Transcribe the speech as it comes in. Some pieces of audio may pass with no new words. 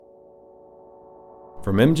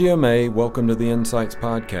From MGMA, welcome to the Insights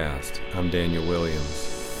Podcast. I'm Daniel Williams.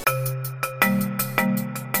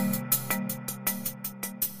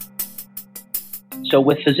 So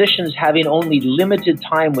with physicians having only limited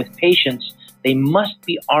time with patients, they must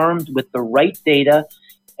be armed with the right data,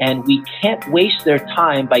 and we can't waste their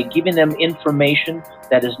time by giving them information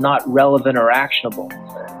that is not relevant or actionable.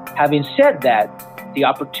 Having said that, the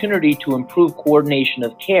opportunity to improve coordination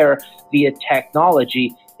of care via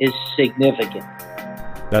technology is significant.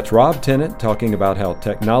 That's Rob Tennant talking about how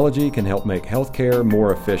technology can help make healthcare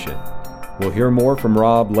more efficient. We'll hear more from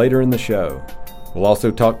Rob later in the show. We'll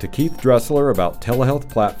also talk to Keith Dressler about telehealth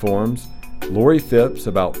platforms, Lori Phipps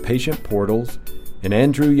about patient portals, and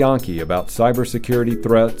Andrew Yankee about cybersecurity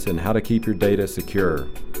threats and how to keep your data secure.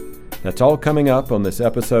 That's all coming up on this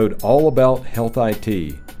episode all about health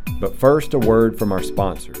IT. But first, a word from our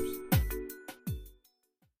sponsors.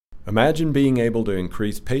 Imagine being able to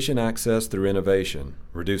increase patient access through innovation,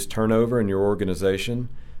 reduce turnover in your organization,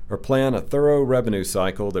 or plan a thorough revenue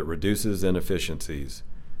cycle that reduces inefficiencies.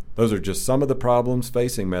 Those are just some of the problems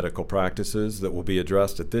facing medical practices that will be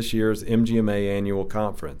addressed at this year's MGMA Annual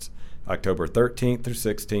Conference, October 13th through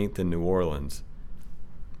 16th in New Orleans.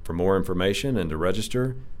 For more information and to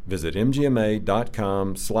register, visit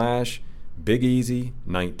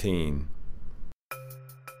mgma.com/BigEasy19.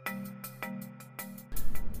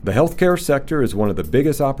 The healthcare sector is one of the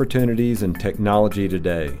biggest opportunities in technology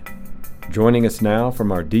today. Joining us now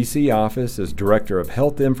from our DC office is Director of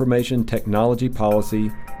Health Information Technology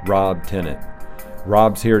Policy, Rob Tennant.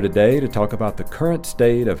 Rob's here today to talk about the current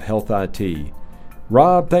state of health IT.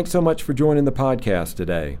 Rob, thanks so much for joining the podcast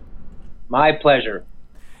today. My pleasure.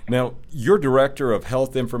 Now, you're Director of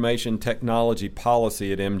Health Information Technology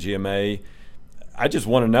Policy at MGMA. I just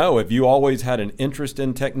want to know, have you always had an interest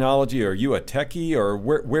in technology? Are you a techie, or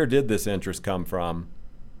where did this interest come from?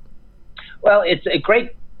 Well, it's a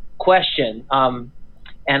great question. And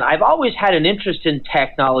I've always had an interest in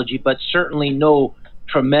technology, but certainly no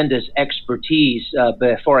tremendous expertise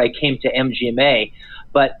before I came to MGMA.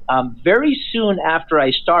 But very soon after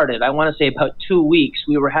I started, I want to say about 2 weeks,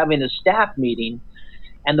 we were having a staff meeting,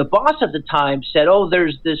 and the boss at the time said,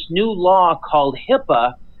 there's this new law called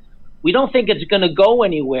HIPAA. We don't think it's going to go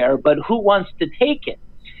anywhere, but who wants to take it?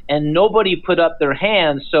 And nobody put up their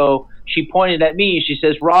hands, so she pointed at me. She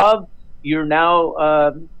says, Rob, you're now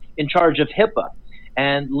in charge of HIPAA.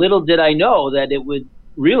 And little did I know that it would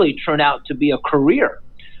really turn out to be a career,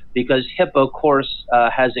 because HIPAA, of course,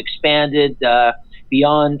 has expanded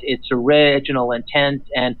beyond its original intent,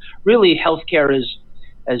 and really healthcare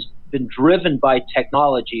has been driven by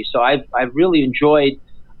technology. So I've really enjoyed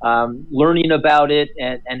learning about it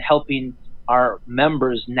and helping our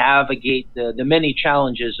members navigate the many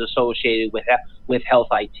challenges associated with health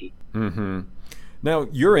IT. Mm-hmm. Now,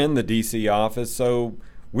 you're in the DC office, so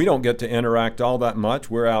we don't get to interact all that much.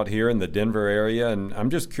 We're out here in the Denver area, and I'm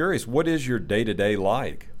just curious, what is your day-to-day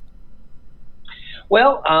like?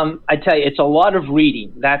 Well, I tell you, it's a lot of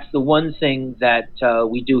reading. That's the one thing that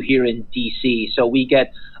we do here in DC. So we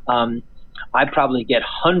get I probably get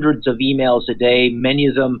hundreds of emails a day. Many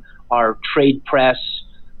of them are trade press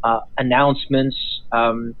announcements.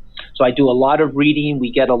 So I do a lot of reading.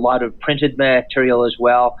 We get a lot of printed material as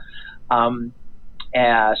well.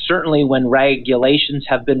 Certainly when regulations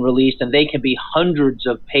have been released, and they can be hundreds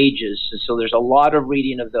of pages, so there's a lot of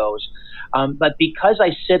reading of those. But because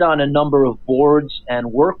I sit on a number of boards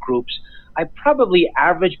and work groups, I probably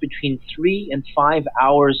average between 3 and 5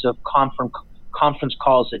 hours of conference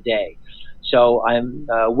calls a day. So I'm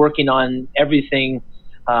working on everything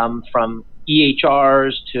from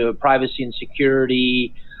EHRs to privacy and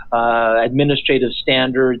security, administrative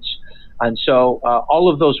standards. And so all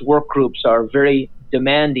of those work groups are very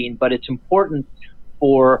demanding, but it's important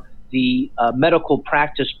for the medical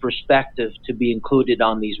practice perspective to be included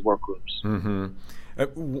on these work groups. Mm-hmm.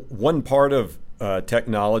 One part of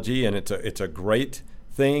technology, and it's a great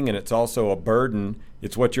thing, and it's also a burden.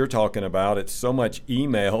 It's what you're talking about. It's so much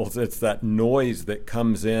emails. It's that noise that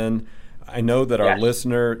comes in. I know that our I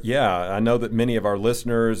know that many of our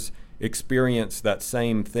listeners experience that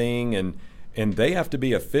same thing, and they have to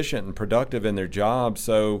be efficient and productive in their job.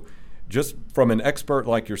 So just from an expert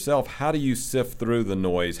like yourself, how do you sift through the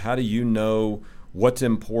noise? How do you know what's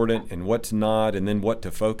important and what's not, and then what to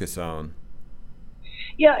focus on?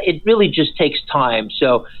 Yeah, it really just takes time.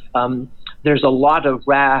 So there's a lot of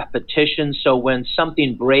repetition. So when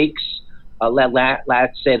something breaks,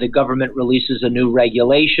 let's say the government releases a new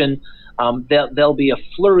regulation, there'll be a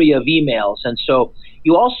flurry of emails. And so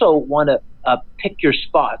you also want to pick your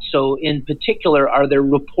spots. So in particular, are there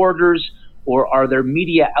reporters or are there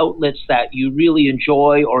media outlets that you really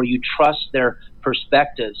enjoy or you trust their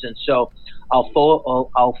perspectives? And so I'll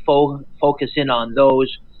focus in on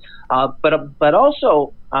those. But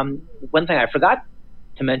also, one thing I forgot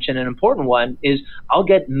to mention, an important one, is I'll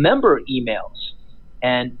get member emails,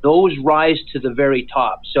 and those rise to the very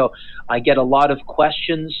top. So I get a lot of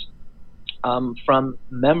questions from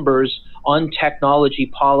members on technology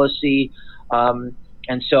policy,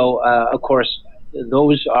 and so of course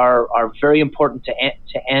those are very important to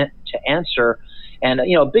answer. And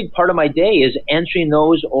a big part of my day is answering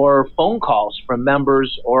those or phone calls from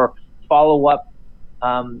members or follow-up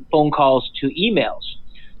phone calls to emails.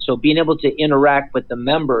 So being able to interact with the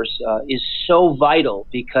members is so vital,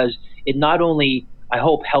 because it not only, I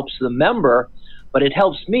hope, helps the member, but it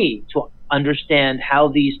helps me to understand how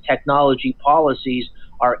these technology policies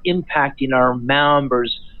are impacting our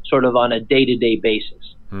members sort of on a day-to-day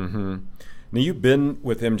basis. Mm-hmm. Now, you've been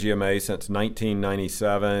with MGMA since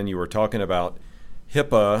 1997. You were talking about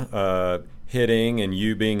HIPAA hitting and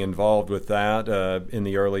you being involved with that in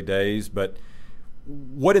the early days, but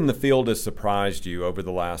what in the field has surprised you over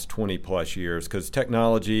the last 20 plus years? Because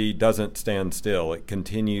technology doesn't stand still. It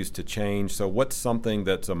continues to change. So what's something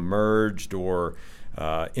that's emerged or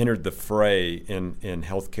entered the fray in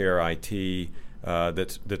healthcare IT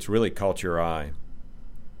that's really caught your eye?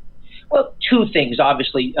 Well, two things,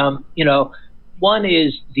 obviously. One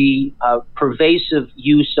is the pervasive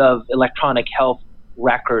use of electronic health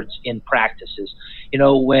records in practices.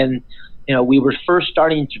 When we were first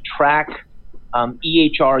starting to track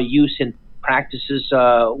EHR use in practices,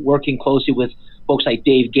 working closely with folks like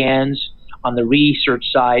Dave Gans on the research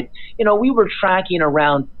side, we were tracking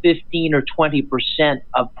around 15 or 20%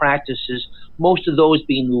 of practices, most of those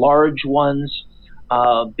being large ones,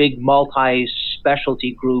 big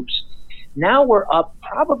multi-specialty groups. Now we're up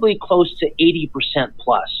probably close to 80%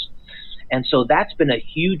 plus. And so that's been a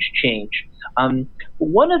huge change.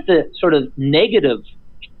 One of the sort of negative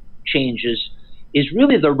changes is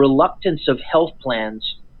really the reluctance of health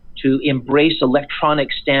plans to embrace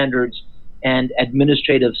electronic standards and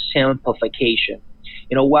administrative simplification.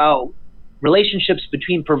 While relationships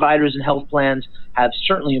between providers and health plans have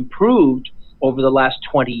certainly improved over the last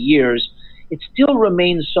 20 years, it still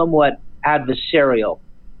remains somewhat adversarial.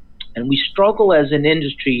 And we struggle as an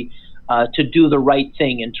industry to do the right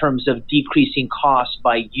thing in terms of decreasing costs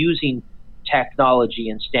by using technology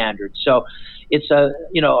and standards. So it's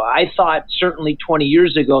I thought certainly 20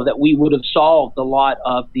 years ago that we would have solved a lot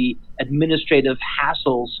of the administrative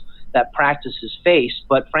hassles that practices face,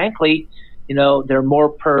 but frankly, they're more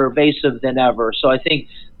pervasive than ever. So I think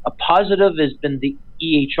a positive has been the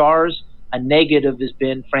EHRs, a negative has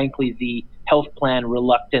been, frankly, the health plan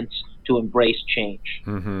reluctance to embrace change.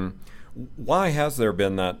 Mm-hmm. Why has there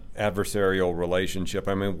been that adversarial relationship?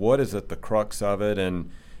 I mean, what is at the crux of it, and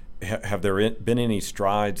have there been any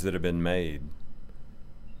strides that have been made?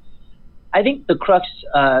 I think the crux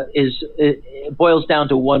it boils down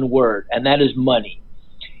to one word, and that is money.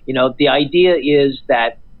 The idea is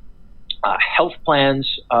that health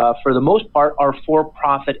plans, for the most part, are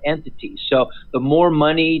for-profit entities. So the more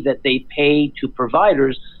money that they pay to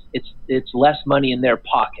providers, it's less money in their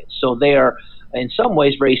pockets. So they are, in some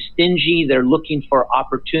ways, very stingy. They're looking for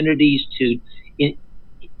opportunities to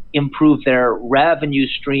improve their revenue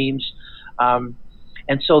streams.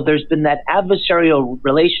 And so there's been that adversarial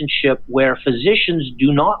relationship where physicians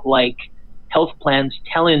do not like health plans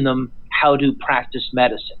telling them how to practice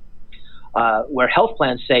medicine. Where health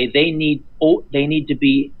plans say they need to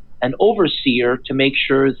be an overseer to make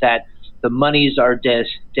sure that the monies are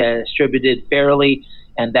distributed fairly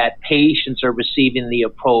and that patients are receiving the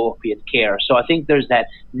appropriate care. So I think there's that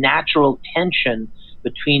natural tension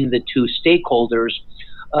between the two stakeholders.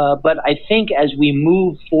 But I think as we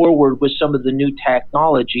move forward with some of the new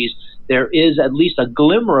technologies, there is at least a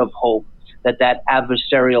glimmer of hope that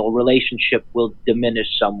adversarial relationship will diminish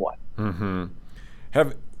somewhat. Mm-hmm.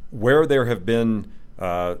 Where there have been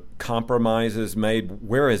compromises made,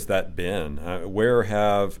 where has that been? Where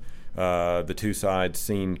have the two sides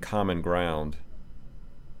seen common ground?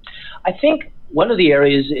 I think one of the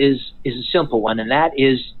areas is a simple one, and that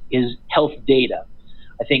is health data.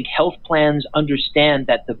 I think health plans understand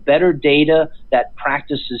that the better data that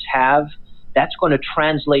practices have, that's going to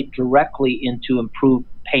translate directly into improved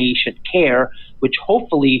patient care, which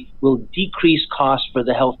hopefully will decrease costs for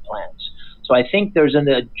the health plans. So I think there's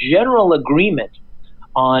a general agreement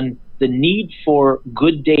on the need for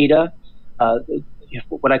good data,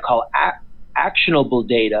 what I call actionable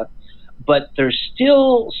data, but there's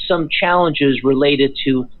still some challenges related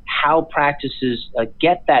to how practices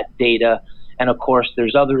get that data. And of course,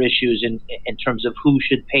 there's other issues in terms of who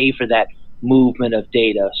should pay for that movement of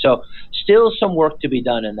data. So still some work to be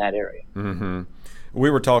done in that area. Mm-hmm. We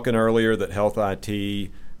were talking earlier that health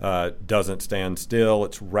IT doesn't stand still.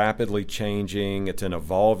 It's rapidly changing. It's an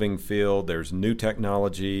evolving field. There's new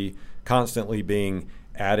technology constantly being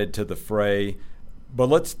added to the fray. But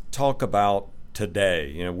let's talk about today.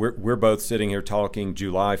 You know, we're both sitting here talking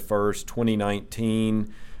July 1st,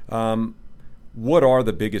 2019. What are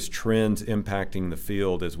the biggest trends impacting the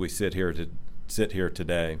field as we sit here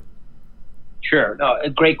today? Sure. No, a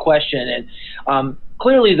great question. And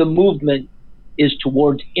clearly the movement is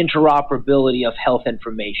towards interoperability of health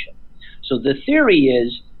information. So the theory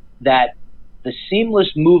is that the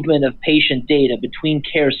seamless movement of patient data between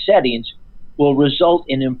care settings will result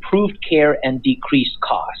in improved care and decreased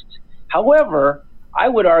costs. However, I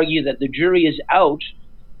would argue that the jury is out,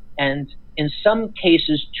 and in some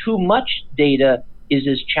cases, too much data is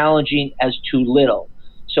as challenging as too little.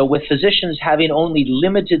 So with physicians having only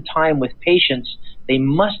limited time with patients, they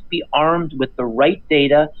must be armed with the right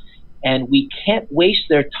data, and we can't waste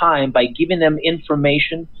their time by giving them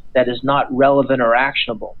information that is not relevant or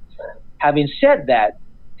actionable. Having said that,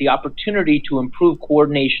 the opportunity to improve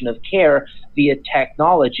coordination of care via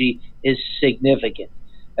technology is significant.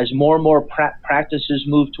 As more and more practices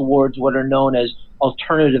move towards what are known as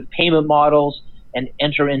alternative payment models and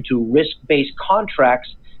enter into risk-based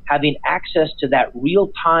contracts, having access to that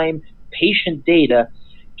real-time patient data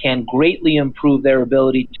can greatly improve their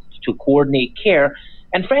ability to coordinate care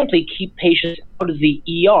and frankly keep patients out of the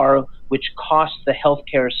ER, which costs the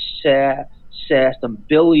healthcare system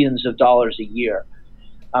billions of dollars a year.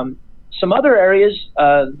 Some other areas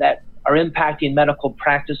that are impacting medical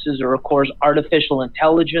practices are, of course, artificial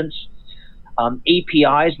intelligence,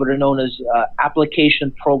 APIs, what are known as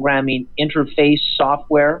application programming interface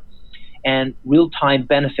software, and real-time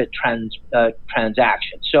benefit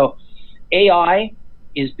transactions. So AI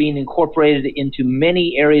is being incorporated into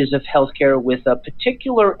many areas of healthcare with a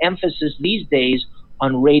particular emphasis these days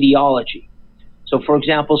on radiology. So for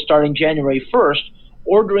example, starting January 1st,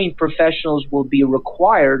 ordering professionals will be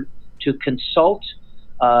required to consult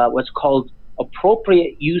what's called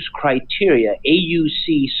appropriate use criteria,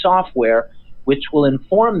 AUC software, which will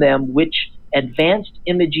inform them which advanced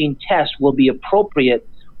imaging tests will be appropriate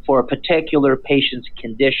for a particular patient's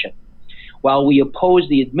condition. While we oppose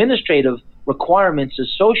the administrative requirements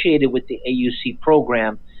associated with the AUC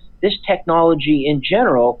program, this technology in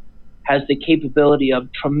general has the capability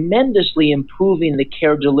of tremendously improving the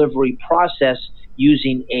care delivery process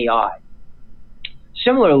using AI.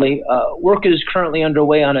 Similarly, work is currently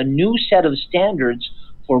underway on a new set of standards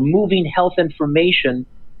for moving health information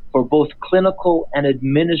for both clinical and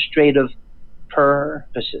administrative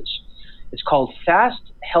purposes. It's called Fast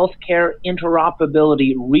Healthcare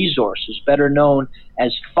Interoperability Resources, better known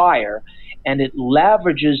as FHIR, and it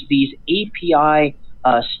leverages these API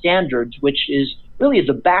standards, which is really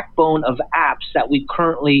the backbone of apps that we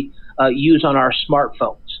currently use on our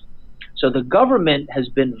smartphones. So the government has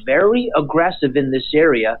been very aggressive in this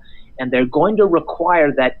area, and they're going to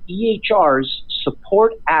require that EHRs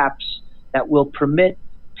support apps that will permit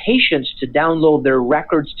patients to download their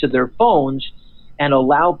records to their phones and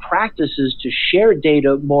allow practices to share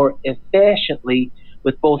data more efficiently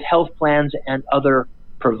with both health plans and other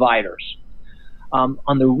providers.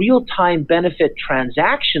 On the real-time benefit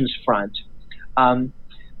transactions front,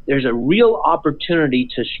 there's a real opportunity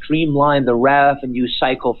to streamline the revenue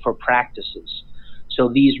cycle for practices. So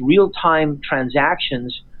these real-time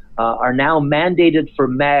transactions are now mandated for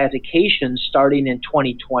medications starting in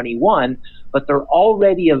 2021, but they're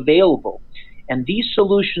already available. And these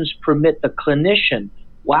solutions permit the clinician,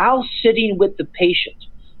 while sitting with the patient,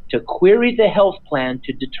 to query the health plan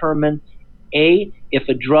to determine A, if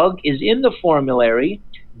a drug is in the formulary,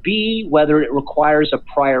 B, whether it requires a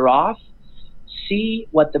prior auth, C,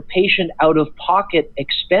 what the patient out-of-pocket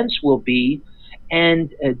expense will be,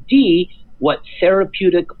 and D, what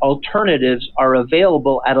therapeutic alternatives are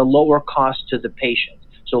available at a lower cost to the patient.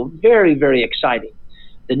 So very, very exciting.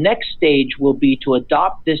 The next stage will be to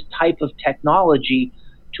adopt this type of technology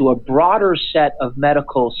to a broader set of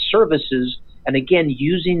medical services, and again,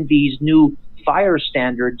 using these new FHIR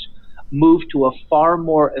standards, move to a far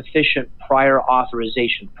more efficient prior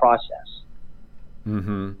authorization process.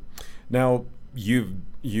 Mm-hmm. Now,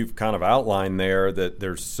 you've kind of outlined there that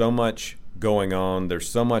there's so much going on, there's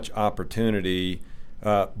so much opportunity,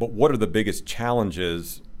 but what are the biggest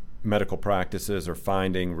challenges medical practices are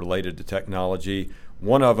finding related to technology?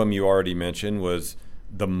 One of them you already mentioned was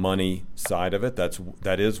the money side of it.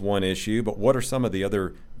 That is one issue, but what are some of the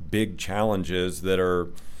other big challenges that are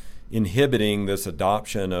inhibiting this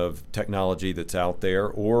adoption of technology that's out there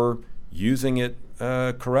or using it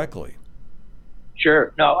correctly?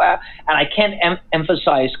 Sure. No, and I can't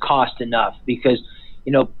emphasize cost enough because,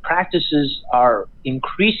 practices are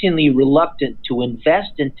increasingly reluctant to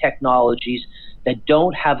invest in technologies that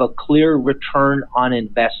don't have a clear return on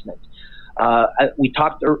investment. We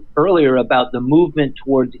talked earlier about the movement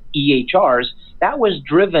towards EHRs. That was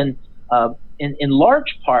driven in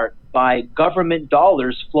large part by government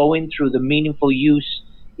dollars flowing through the Meaningful Use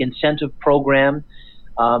Incentive Program.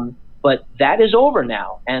 But that is over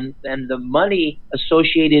now, and the money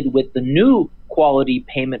associated with the new Quality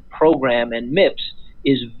Payment Program and MIPS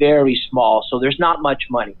is very small, so there's not much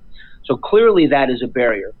money. So clearly that is a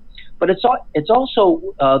barrier. But it's also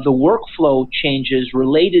the workflow changes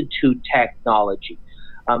related to technology.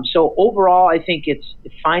 So overall, I think it's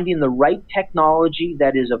finding the right technology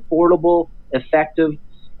that is affordable, effective,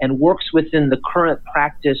 and works within the current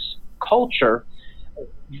practice culture.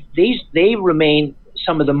 They remain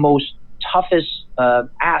some of the most toughest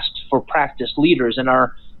asks for practice leaders, and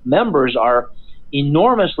our members are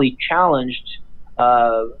enormously challenged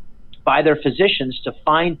by their physicians to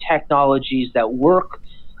find technologies that work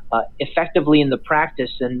effectively in the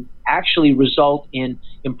practice and actually result in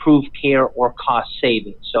improved care or cost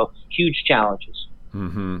savings. So huge challenges.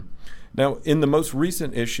 Mm-hmm. Now, in the most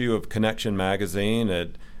recent issue of Connection Magazine,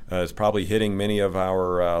 it is probably hitting many of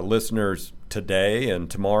our listeners today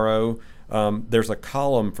and tomorrow. There's a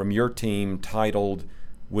column from your team titled,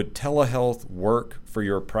 "Would Telehealth Work for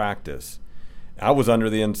Your Practice?" I was under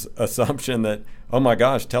the assumption that, oh my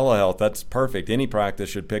gosh, telehealth, that's perfect. Any practice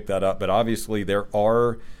should pick that up. But obviously there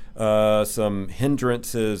are some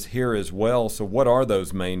hindrances here as well. So what are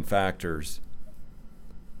those main factors?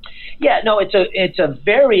 Yeah, no, it's a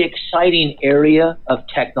very exciting area of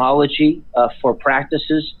technology for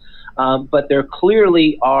practices, but there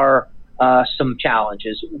clearly are some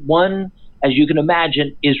challenges. One, as you can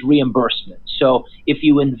imagine, is reimbursement. So if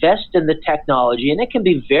you invest in the technology, and it can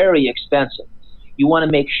be very expensive, you want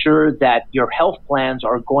to make sure that your health plans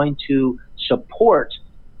are going to support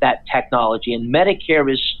that technology. And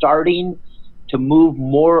Medicare is starting to move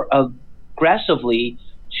more aggressively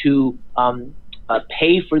to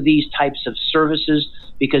pay for these types of services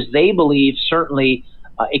because they believe certainly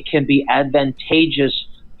it can be advantageous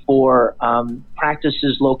for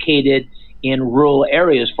practices located in rural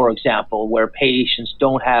areas, for example, where patients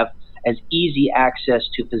don't have as easy access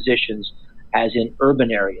to physicians as in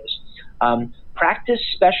urban areas. Practice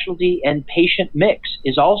specialty and patient mix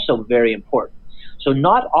is also very important. So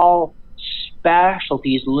not all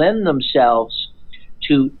specialties lend themselves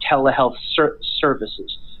to telehealth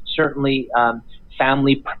services. Certainly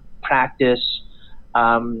family practice,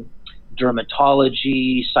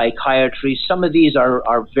 dermatology, psychiatry, some of these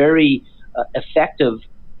are very effective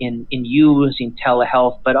in using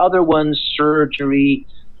telehealth, but other ones, surgery,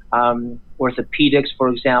 orthopedics, for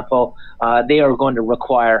example, they are going to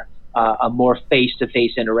require a more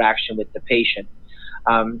face-to-face interaction with the patient.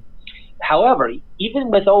 However,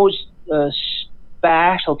 even with those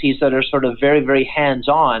specialties that are sort of very, very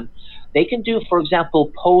hands-on, they can do, for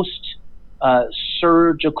example,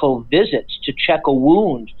 post-surgical visits to check a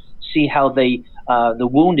wound, see how the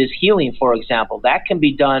wound is healing, for example. That can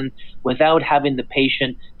be done without having the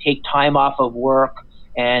patient take time off of work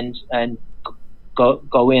and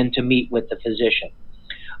go in to meet with the physician.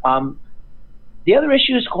 The other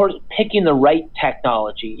issue is, of course, picking the right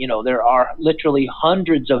technology. There are literally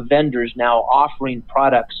hundreds of vendors now offering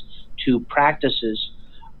products to practices.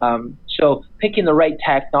 So picking the right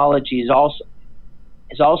technology is also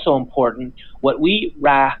important. What we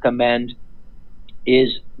recommend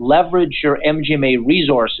is leverage your MGMA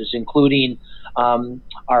resources, including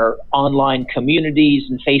our online communities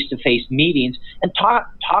and face-to-face meetings, and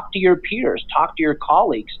talk to your peers, talk to your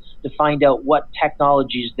colleagues to find out what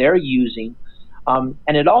technologies they're using.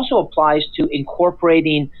 And it also applies to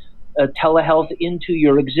incorporating telehealth into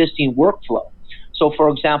your existing workflow. So, for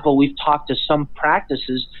example, we've talked to some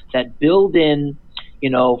practices that build in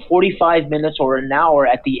 45 minutes or an hour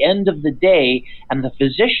at the end of the day, and the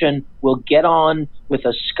physician will get on with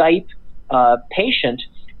a Skype patient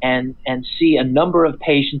and see a number of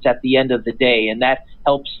patients at the end of the day. And that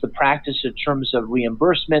helps the practice in terms of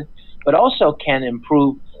reimbursement, but also can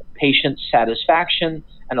improve patient satisfaction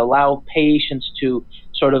and allow patients to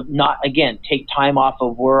sort of not, again, take time off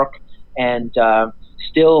of work and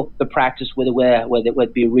still the practice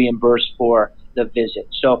would be reimbursed for the visit.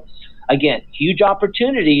 So, again, huge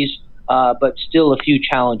opportunities, but still a few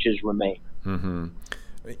challenges remain. Mm-hmm.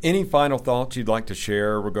 Any final thoughts you'd like to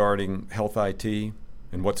share regarding health IT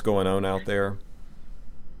and what's going on out there?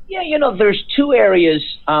 Yeah, there's two areas,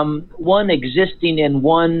 one existing and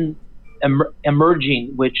one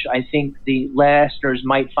emerging, which I think the listeners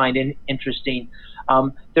might find interesting.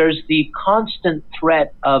 There's the constant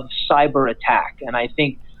threat of cyber attack, and I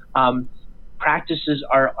think practices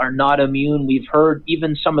are not immune. We've heard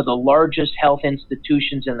even some of the largest health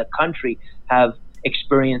institutions in the country have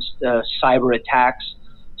experienced cyber attacks.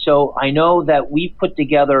 So I know that we put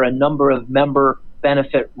together a number of member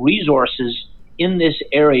benefit resources in this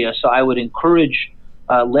area. So I would encourage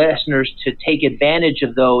listeners to take advantage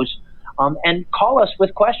of those and call us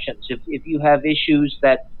with questions. If you have issues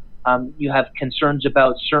that you have concerns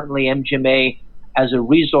about, certainly MGMA as a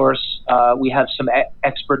resource, we have some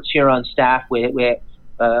experts here on staff which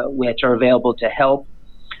are available to help.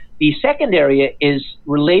 The second area is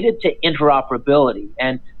related to interoperability.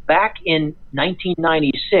 And back in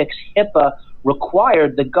 1996, HIPAA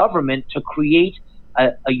required the government to create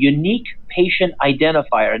a unique patient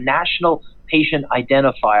identifier, a national patient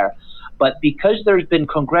identifier. But because there's been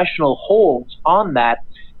congressional holds on that,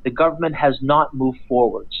 the government has not moved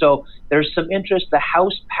forward. So there's some interest. The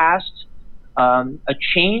House passed a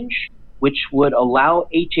change which would allow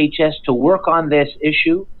HHS to work on this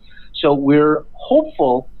issue. So we're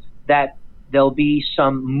hopeful that there'll be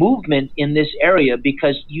some movement in this area,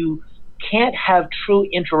 because you can't have true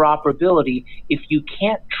interoperability if you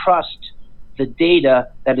can't trust the data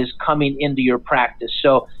that is coming into your practice.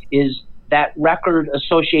 So is that record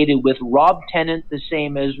associated with Rob Tennant the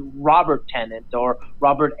same as Robert Tennant or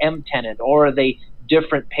Robert M. Tennant, or are they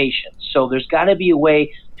different patients? So there's got to be a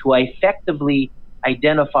way to effectively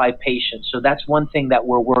identify patients. So that's one thing that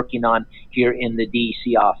we're working on here in the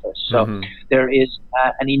DEC office. So there is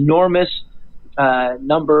an enormous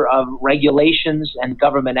number of regulations and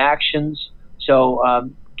government actions.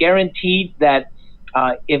 So guaranteed that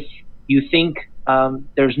if you think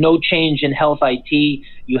there's no change in health IT,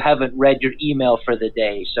 you haven't read your email for the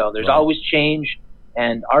day. So there's always change,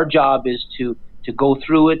 and our job is to go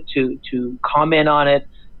through it, to comment on it,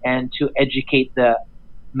 and to educate the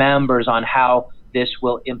members on how this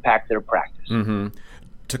will impact their practice.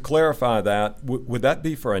 To clarify that, would that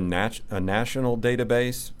be for a national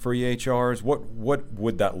database for EHRs? What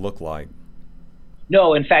would that look like?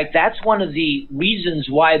 No, in fact, that's one of the reasons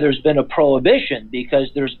why there's been a prohibition, because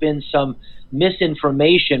there's been some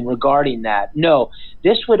misinformation regarding that. No,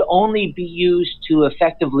 this would only be used to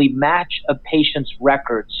effectively match a patient's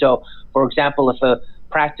record. So, for example, if a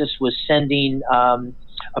practice was sending,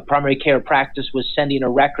 a primary care practice was sending a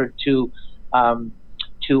record to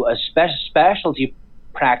a specialty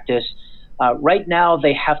practice, right now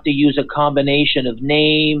they have to use a combination of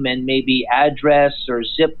name and maybe address or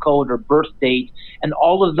zip code or birth date, and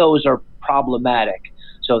all of those are problematic.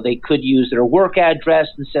 So they could use their work address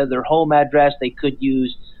instead of their home address. They could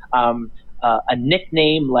use a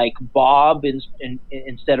nickname like Bob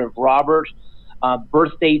instead of Robert.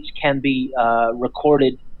 Birth dates can be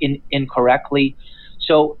recorded incorrectly.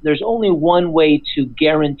 So there's only one way to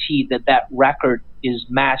guarantee that that record is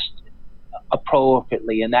matched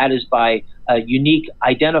appropriately, and that is by a unique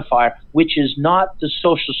identifier, which is not the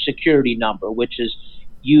Social Security number, which is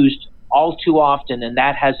used all too often, and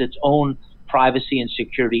that has its own privacy and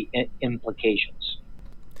security implications.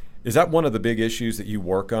 Is that one of the big issues that you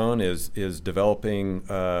work on, is developing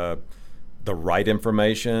the right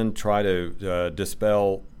information, try to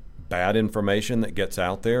dispel bad information that gets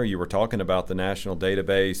out there? You were talking about the national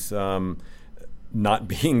database not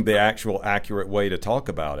being the actual accurate way to talk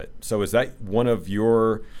about it. So is that one of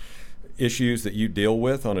your issues that you deal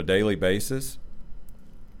with on a daily basis?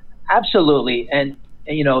 Absolutely. And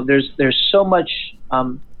you know, there's so much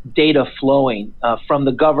data flowing from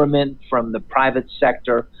the government, from the private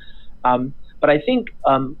sector. But I think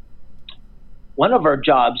one of our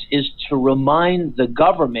jobs is to remind the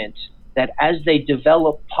government that as they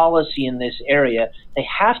develop policy in this area, they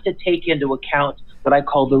have to take into account what I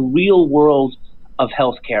call the real world of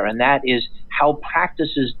healthcare, and that is how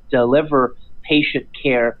practices deliver patient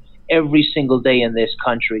care every single day in this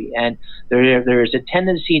country. And there is a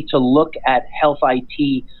tendency to look at health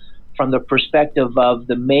IT from the perspective of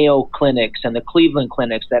the Mayo clinics and the Cleveland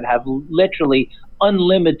clinics that have literally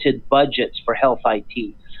unlimited budgets for health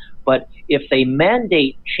IT. But if they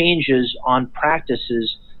mandate changes on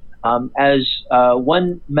practices, as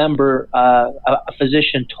one member, a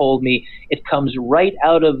physician told me, it comes right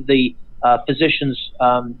out of the physicians'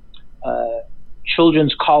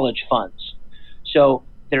 children's college funds. So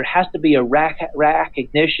there has to be a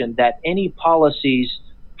recognition that any policies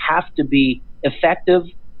have to be effective,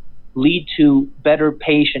 lead to better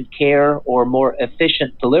patient care or more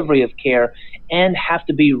efficient delivery of care, and have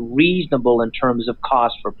to be reasonable in terms of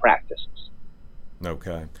cost for practices.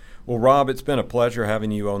 Okay. Well, Rob, it's been a pleasure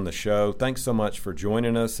having you on the show. Thanks so much for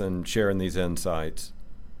joining us and sharing these insights.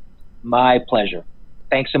 My pleasure.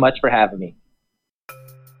 Thanks so much for having me.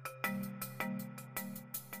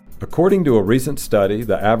 According to a recent study,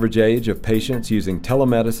 the average age of patients using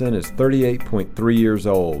telemedicine is 38.3 years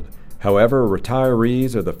old. However,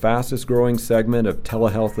 retirees are the fastest growing segment of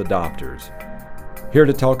telehealth adopters. Here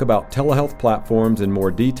to talk about telehealth platforms in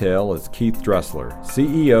more detail is Keith Dressler,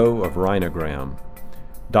 CEO of Rhinogram.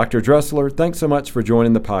 Dr. Dressler, thanks so much for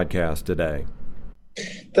joining the podcast today.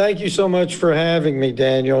 Thank you so much for having me,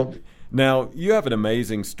 Daniel. Now, you have an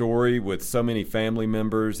amazing story with so many family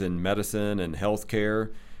members in medicine and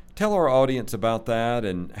healthcare. Tell our audience about that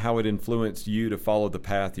and how it influenced you to follow the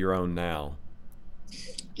path you're on now.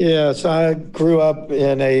 Yes, I grew up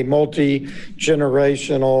in a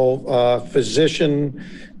multi-generational physician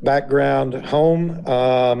background home.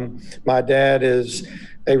 My dad is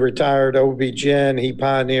a retired OB-GYN. He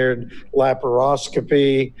pioneered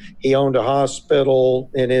laparoscopy. He owned a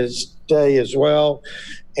hospital in his day as well.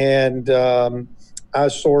 And I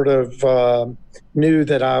sort of knew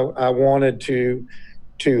that I wanted to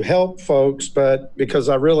help folks, but because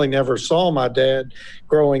I really never saw my dad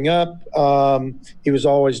growing up, he was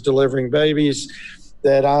always delivering babies,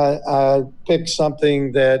 that I picked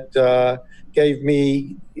something that gave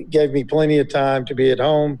me plenty of time to be at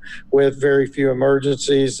home with very few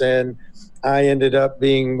emergencies. And I ended up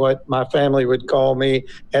being what my family would call me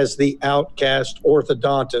as the outcast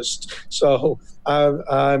orthodontist. So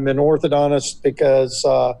I'm an orthodontist because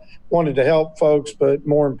wanted to help folks, but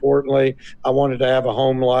more importantly, I wanted to have a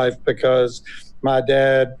home life because my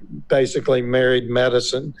dad basically married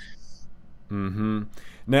medicine. Mm-hmm.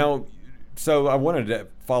 Now, so I wanted to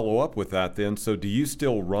follow up with that then. So do you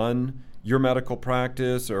still run your medical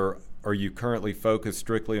practice, or are you currently focused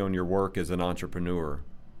strictly on your work as an entrepreneur?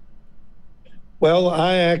 Well,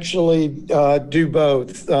 I actually do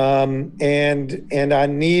both, and I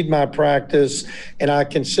need my practice, and I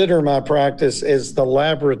consider my practice as the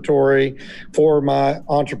laboratory for my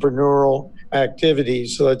entrepreneurial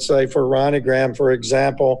activities. So let's say for Rhinogram, for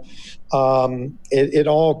example, it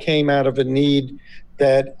all came out of a need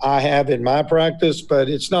that I have in my practice, but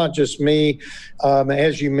it's not just me.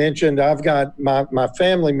 As you mentioned, I've got my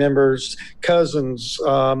family members, cousins,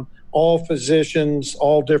 all physicians,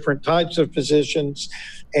 all different types of physicians,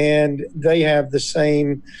 and they have the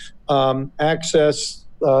same access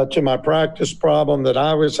to my practice problem that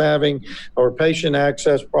I was having, or patient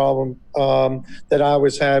access problem that I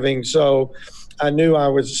was having. So I knew I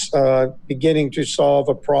was beginning to solve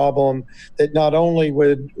a problem that not only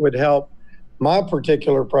would help my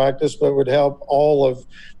particular practice, but would help all of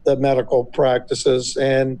the medical practices.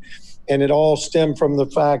 And it all stemmed from the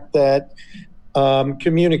fact that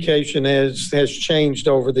communication has changed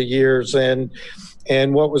over the years, and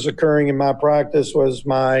what was occurring in my practice was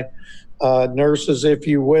my nurses, if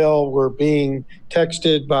you will, were being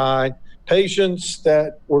texted by patients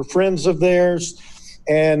that were friends of theirs,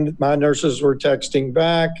 and my nurses were texting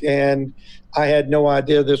back, and I had no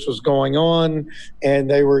idea this was going on,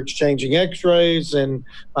 and they were exchanging x-rays, and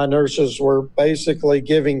my nurses were basically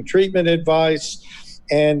giving treatment advice,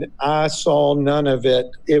 and I saw none of it.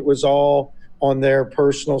 It was all on their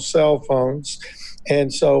personal cell phones.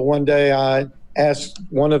 And so one day I asked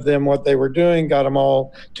one of them what they were doing, got them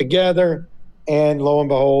all together, and lo and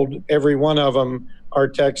behold, every one of them are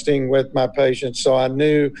texting with my patients. So I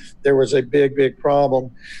knew there was a big, big problem.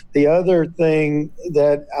 The other thing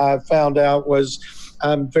that I found out was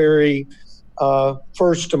I'm very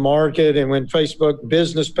first to market. And when Facebook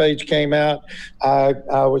business page came out, I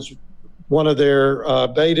was one of their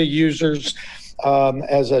beta users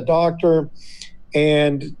as a doctor.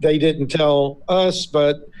 And they didn't tell us,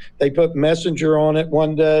 but they put Messenger on it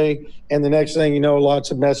one day, and the next thing you know,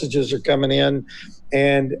 lots of messages are coming in,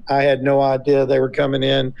 and I had no idea they were coming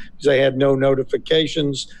in because they had no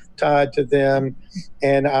notifications tied to them,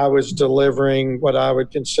 and I was delivering what I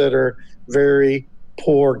would consider very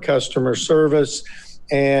poor customer service,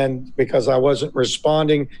 and because I wasn't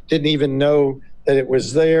responding, didn't even know that it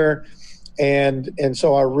was there, and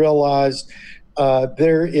so I realized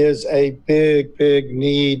there is a big, big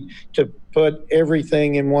need to put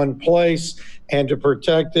everything in one place and to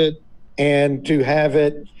protect it and to have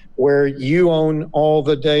it where you own all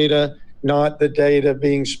the data, not the data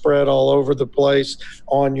being spread all over the place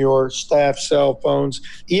on your staff cell phones,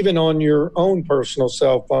 even on your own personal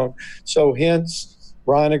cell phone. So hence,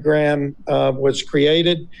 Rhinogram was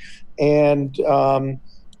created. And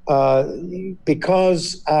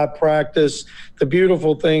because I practice, the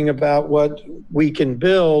beautiful thing about what we can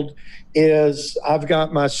build is I've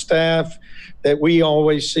got my staff that we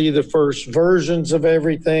always see the first versions of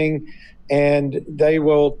everything, and they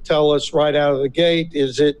will tell us right out of the gate,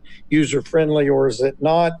 is it user friendly or is it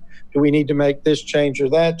not? Do we need to make this change or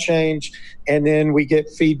that change? And then we get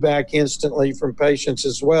feedback instantly from patients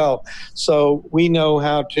as well. So we know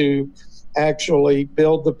how to actually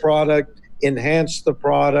build the product, enhance the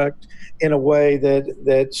product in a way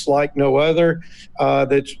that's like no other,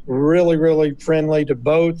 that's really, really friendly to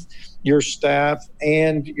both your staff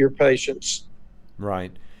and your patients.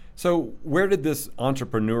 Right. So where did this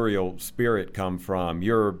entrepreneurial spirit come from?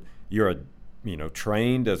 You're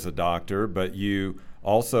trained as a doctor, but you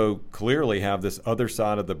also clearly have this other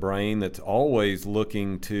side of the brain that's always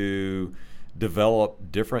looking to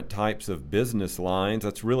develop different types of business lines.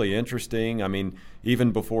 That's really interesting. I mean,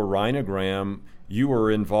 even before Rhinogram, you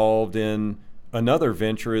were involved in another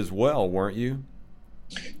venture as well, weren't you?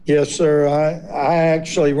 Yes, sir. I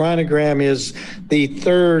actually, Rhinogram is the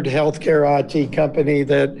third healthcare IT company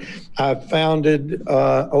that I founded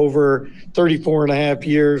over 34 and a half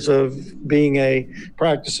years of being a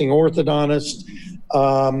practicing orthodontist.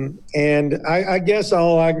 And I guess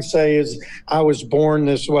all I can say is I was born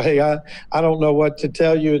this way. I don't know what to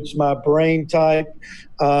tell you. It's my brain type.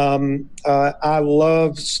 I'm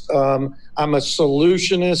a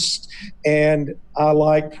solutionist, and I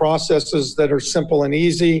like processes that are simple and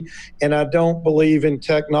easy. And I don't believe in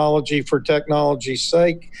technology for technology's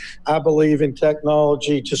sake. I believe in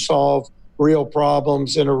technology to solve real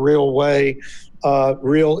problems in a real way,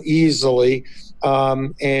 real easily.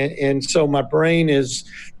 And so my brain is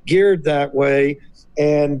geared that way.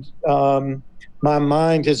 And my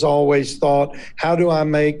mind has always thought, how do I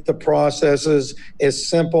make the processes as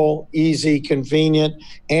simple, easy, convenient,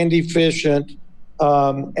 and efficient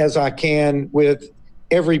as I can with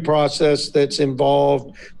every process that's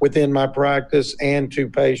involved within my practice and to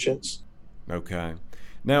patients. Okay.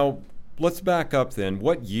 Now, let's back up then.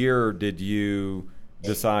 What year did you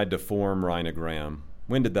decide to form Rhinogram?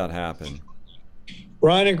 When did that happen?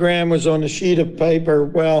 Rhinogram was on a sheet of paper.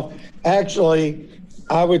 Well, actually,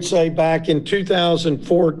 I would say back in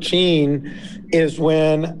 2014 is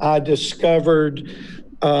when I discovered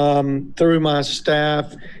through my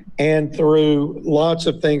staff and through lots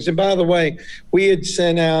of things. And by the way, we had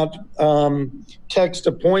sent out text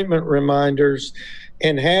appointment reminders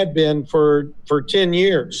and had been for 10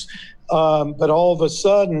 years. But all of a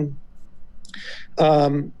sudden,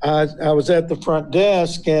 I was at the front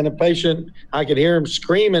desk, and a patient, I could hear him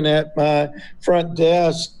screaming at my front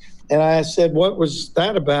desk. And I said, what was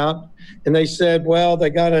that about? And they said, well, they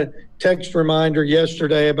got a text reminder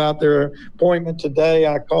yesterday about their appointment today.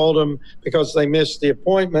 I called them because they missed the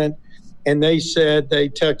appointment. And they said they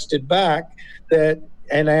texted back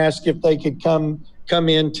and asked if they could come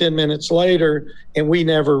in 10 minutes later, and we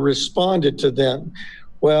never responded to them.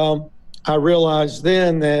 Well, I realized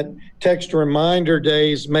then that text reminder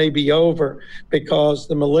days may be over, because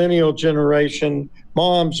the millennial generation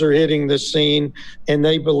moms are hitting the scene, and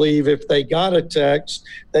they believe if they got a text,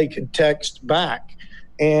 they could text back.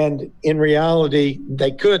 And in reality,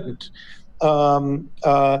 they couldn't.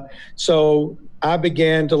 So I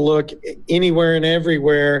began to look anywhere and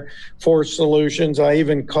everywhere for solutions. I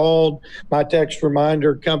even called my text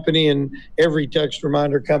reminder company and every text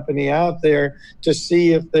reminder company out there to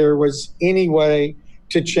see if there was any way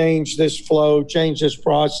to change this flow, change this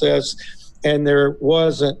process, and there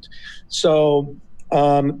wasn't. So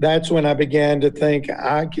that's when I began to think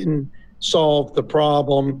I can solve the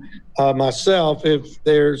problem myself if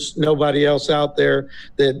there's nobody else out there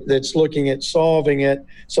that's looking at solving it.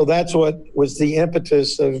 So that's what was the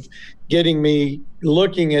impetus of getting me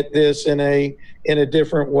looking at this in a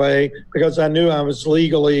different way, because I knew I was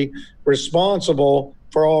legally responsible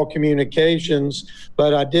for all communications,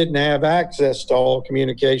 but I didn't have access to all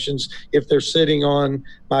communications if they're sitting on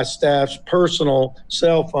my staff's personal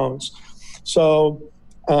cell phones. So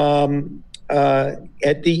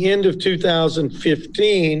at the end of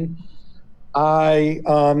 2015, I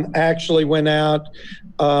actually went out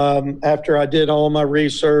after I did all my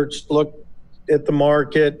research, looked at the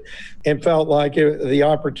market, and felt like the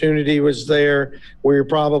opportunity was there. We were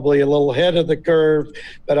probably a little ahead of the curve,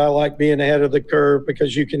 but I like being ahead of the curve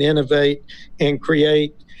because you can innovate and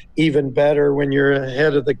create even better when you're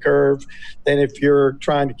ahead of the curve than if you're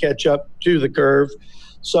trying to catch up to the curve.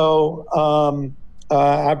 So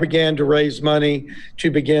I began to raise money to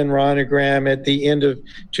begin Rhinogram at the end of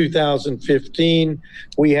 2015.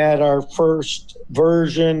 We had our first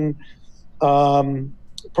version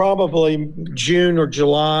probably June or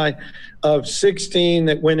July of 16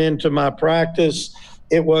 that went into my practice.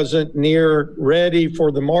 it wasn't near ready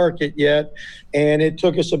for the market yet, and it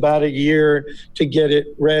took us about a year to get it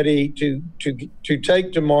ready to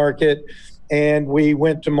take to market. And we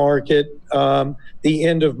went to market the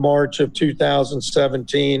end of March of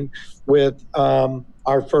 2017 with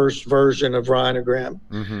our first version of Rhinogram.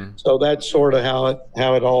 Mm-hmm. So that's sort of how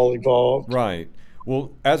it all evolved. Right.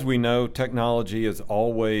 Well, as we know, technology is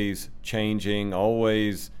always changing,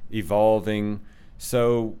 always evolving.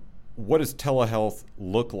 So what does telehealth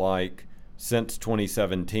look like since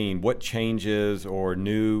 2017? What changes or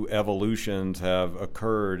new evolutions have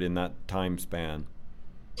occurred in that time span?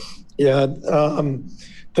 Yeah,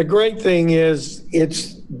 the great thing is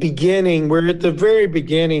it's beginning. We're at the very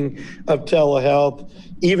beginning of telehealth,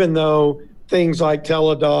 even though things like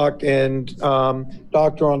Teladoc and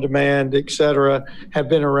Doctor on Demand, et cetera, have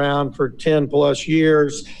been around for 10 plus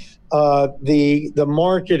years. The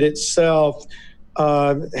market itself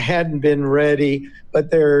hadn't been ready, but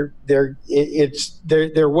they're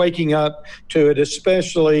waking up to it,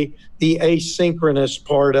 especially the asynchronous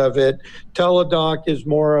part of it. Teladoc is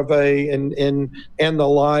more of and the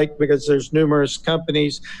like, because there's numerous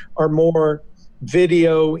companies, are more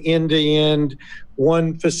video end-to-end,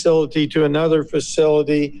 one facility to another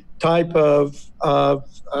facility type of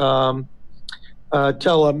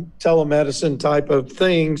telemedicine type of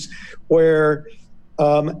things, where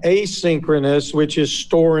asynchronous, which is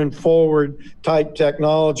store and forward type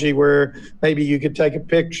technology, where maybe you could take a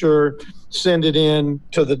picture, send it in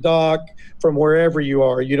to the doc from wherever you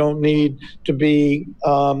are. You don't need to be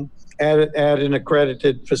at an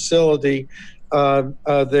accredited facility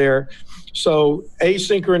there. So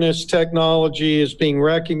asynchronous technology is being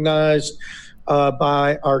recognized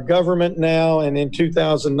by our government now, and in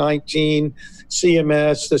 2019,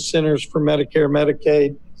 CMS, the Centers for Medicare and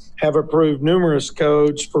Medicaid, have approved numerous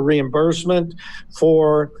codes for reimbursement,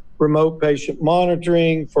 for remote patient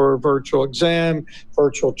monitoring, for virtual exam,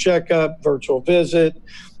 virtual checkup, virtual visit.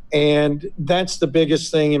 And that's the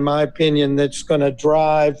biggest thing, in my opinion, that's going to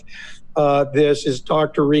drive this, is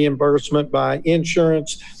doctor reimbursement by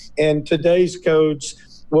insurance. And today's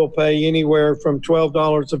codes will pay anywhere from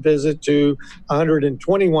 $12 a visit to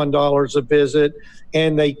 $121 a visit.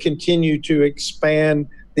 And they continue to expand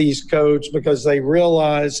these codes because they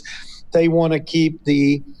realize they want to keep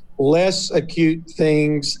the less acute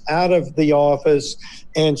things out of the office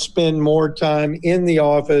and spend more time in the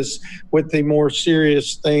office with the more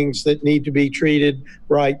serious things that need to be treated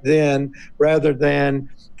right then, rather than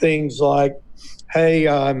things like, hey,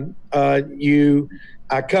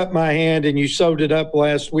 I cut my hand and you sewed it up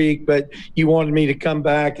last week, but you wanted me to come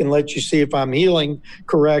back and let you see if I'm healing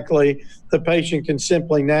correctly. The patient can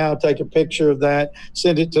simply now take a picture of that,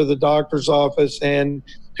 send it to the doctor's office, and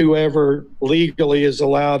whoever legally is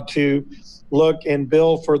allowed to look and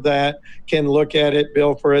bill for that can look at it,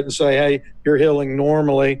 bill for it, and say, hey, you're healing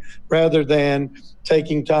normally, rather than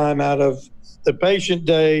taking time out of the patient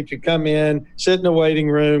day to come in, sit in a waiting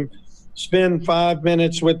room, spend 5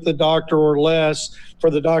 minutes with the doctor or less for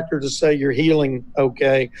the doctor to say you're healing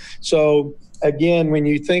okay. So again, when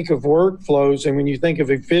you think of workflows and when you think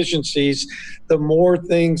of efficiencies, the more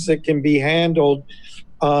things that can be handled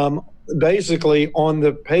basically on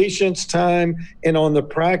the patient's time and on the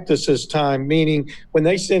practice's time, meaning when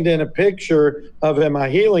they send in a picture of, am I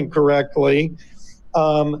healing correctly,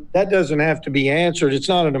 that doesn't have to be answered. It's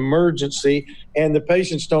not an emergency, and the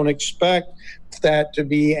patients don't expect that to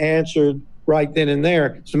be answered right then and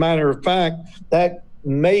there. As a matter of fact, that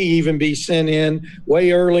may even be sent in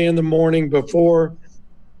way early in the morning before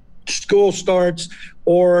school starts,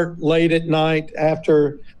 or late at night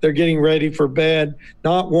after they're getting ready for bed,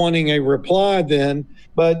 not wanting a reply then,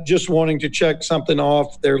 but just wanting to check something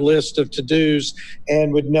off their list of to-dos,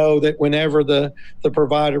 and would know that whenever the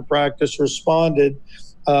provider practice responded,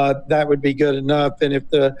 that would be good enough. And if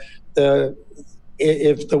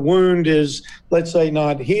the wound is, let's say,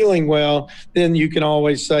 not healing well, then you can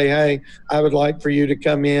always say, hey, I would like for you to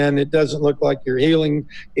come in. It doesn't look like you're healing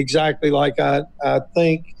exactly like I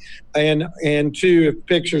think. And two, if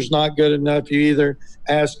picture's not good enough, you either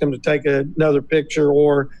ask them to take another picture,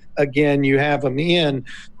 or again, you have them in.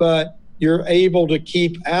 But you're able to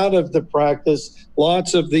keep out of the practice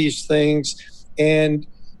lots of these things. And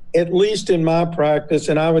at least in my practice,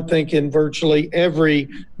 and I would think in virtually every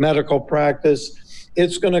medical practice,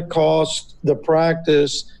 it's going to cost the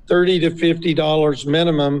practice $30 to $50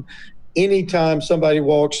 minimum anytime somebody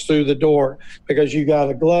walks through the door, because you got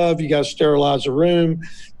a glove, you got to sterilize a room,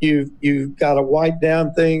 you've got to wipe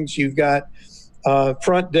down things, you've got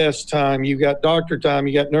front desk time, you've got doctor time,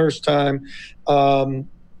 you got nurse time,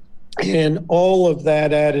 And all of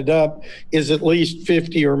that added up is at least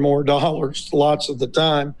 $50 or more lots of the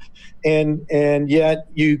time. And yet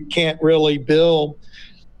you can't really bill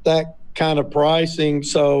that kind of pricing.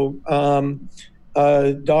 So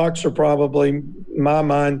docs are probably, in my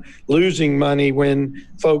mind, losing money when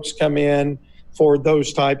folks come in for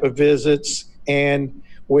those type of visits. And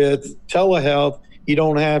with telehealth, you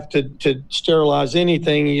don't have to sterilize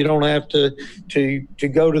anything. You don't have to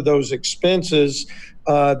go to those expenses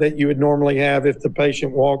that you would normally have if the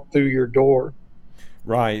patient walked through your door.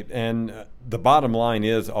 Right. And the bottom line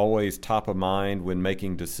is always top of mind when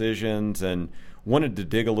making decisions, and wanted to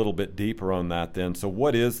dig a little bit deeper on that then. So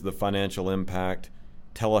what is the financial impact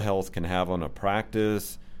telehealth can have on a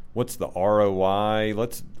practice? What's the ROI?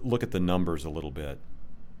 Let's look at the numbers a little bit.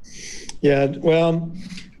 Yeah, well,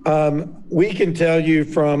 we can tell you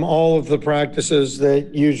from all of the practices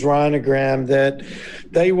that use Rhinogram that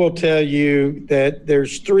they will tell you that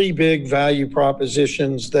there's three big value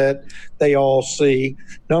propositions that they all see.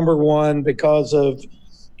 Number one, because of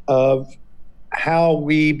how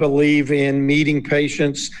we believe in meeting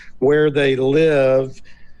patients where they live,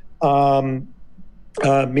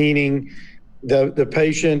 meaning the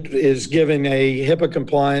patient is given a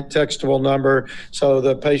HIPAA-compliant textable number, so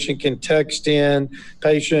the patient can text in.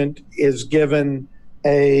 Patient is given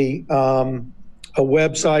a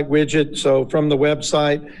website widget, so from the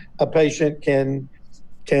website, a patient can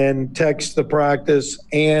text the practice,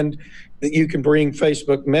 and that you can bring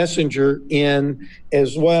Facebook Messenger in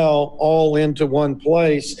as well, all into one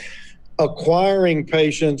place. Acquiring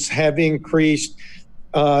patients have increased,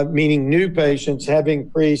 meaning new patients have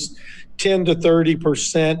increased 10 to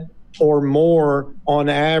 30% or more on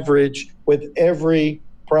average with every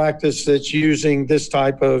practice that's using this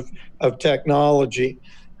type of technology.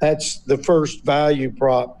 That's the first value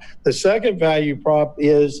prop. The second value prop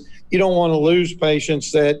is you don't want to lose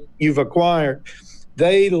patients that you've acquired.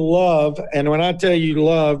 They love, and when I tell you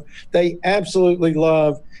love, they absolutely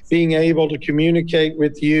love being able to communicate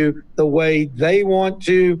with you the way they want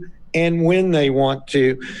to and when they want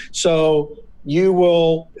to. So you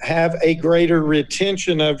will have a greater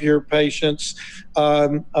retention of your patients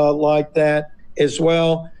like that as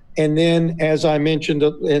well. And then, as I mentioned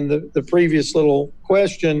in the previous little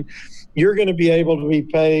question, you're going to be able to be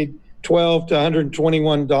paid $12 to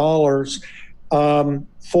 $121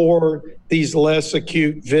 for these less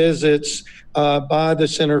acute visits by the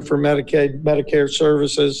Center for Medicare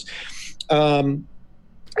Services. And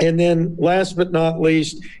then last but not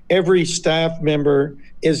least, every staff member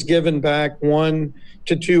is given back 1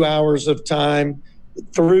 to 2 hours of time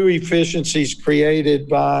through efficiencies created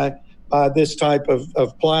by this type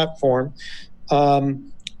of platform.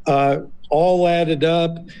 All added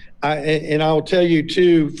up, and I'll tell you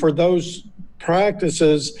too, for those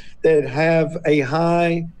practices that have a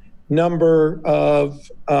high number of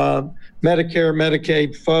Medicare,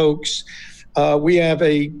 Medicaid folks, we have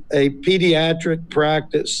a pediatric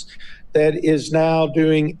practice that is now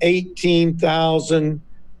doing 18,000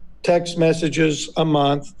 text messages a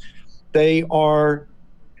month. They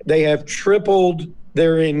have tripled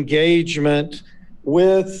their engagement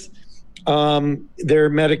with their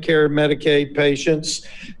Medicare, Medicaid patients.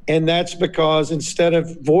 And that's because instead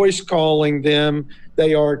of voice calling them,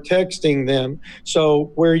 they are texting them.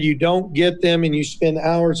 So where you don't get them and you spend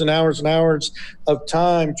hours and hours and hours of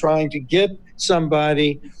time trying to get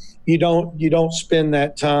somebody, you don't spend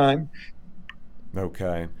that time.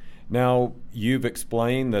 Okay. Now, you've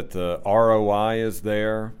explained that the ROI is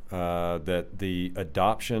there, that the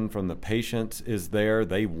adoption from the patients is there.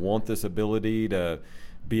 They want this ability to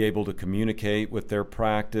be able to communicate with their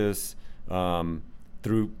practice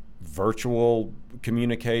through virtual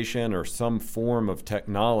communication or some form of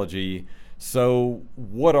technology. So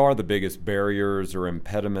what are the biggest barriers or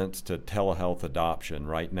impediments to telehealth adoption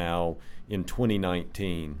right now in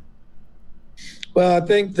 2019? Well, I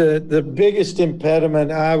think the biggest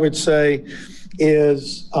impediment, I would say,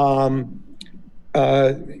 is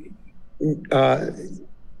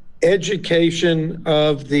education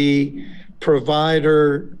of the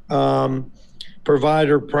provider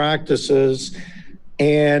practices,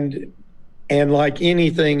 and like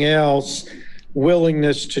anything else,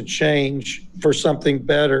 willingness to change for something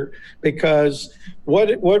better. Because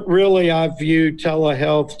what really I view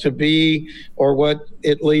telehealth to be, or what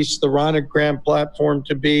at least the Rhinogram platform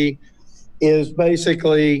to be, is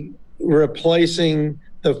basically replacing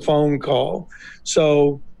the phone call.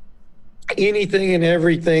 So anything and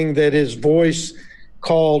everything that is voice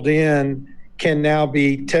called in can now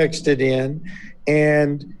be texted in.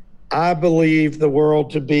 And I believe the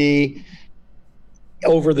world to be,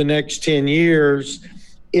 over the next 10 years,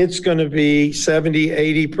 it's going to be 70,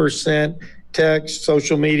 80% text,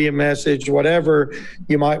 social media message, whatever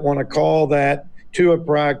you might want to call that, to a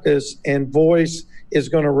practice, and voice is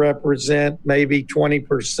going to represent maybe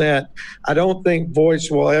 20%. I don't think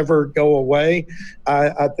voice will ever go away.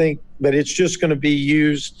 I think that it's just going to be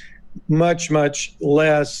used much, much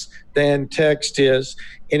less than text is.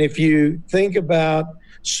 And if you think about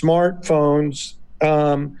smartphones,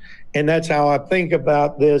 and that's how I think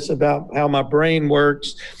about this, about how my brain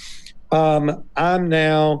works, I'm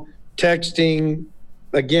now texting,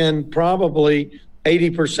 again, probably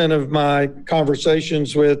 80% of my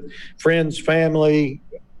conversations with friends, family,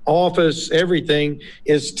 office, everything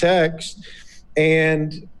is text.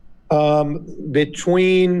 And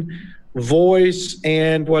between voice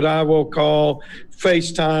and what I will call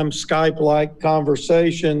FaceTime, Skype-like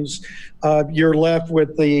conversations, you're left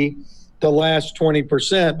with the last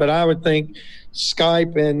 20%. But I would think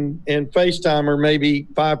Skype and FaceTime are maybe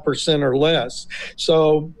 5% or less.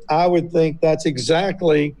 So I would think that's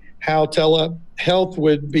exactly how telehealth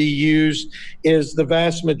would be used. Is the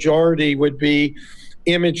vast majority would be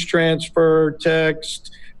image transfer,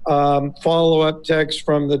 text, follow-up text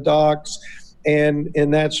from the docs, and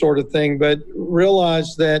that sort of thing. But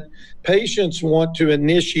realize that patients want to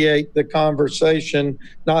initiate the conversation,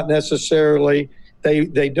 not necessarily,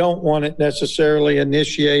 they don't want it necessarily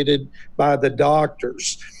initiated by the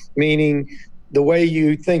doctors, meaning the way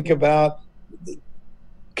you think about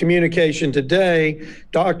communication today,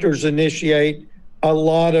 doctors initiate a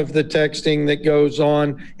lot of the texting that goes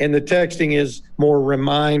on, and the texting is more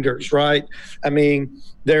reminders, right? I mean,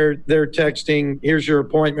 they're texting, here's your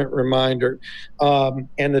appointment reminder, and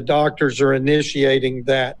the doctors are initiating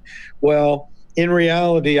that. Well, in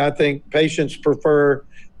reality, I think patients prefer,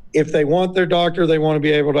 if they want their doctor, they want to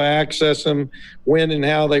be able to access them when and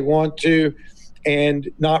how they want to, and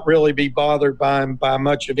not really be bothered by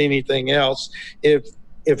much of anything else. If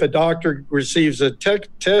a doctor receives a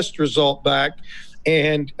test result back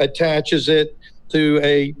and attaches it to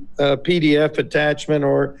a PDF attachment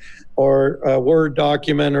or a Word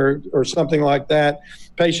document or something like that,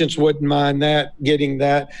 patients wouldn't mind getting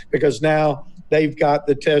that, because now they've got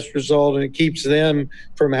the test result, and it keeps them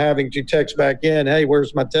from having to text back in, hey,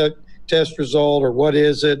 where's my test result, or what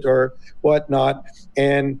is it, or whatnot.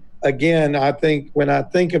 And again, I think when I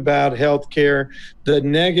think about healthcare, the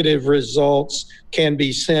negative results can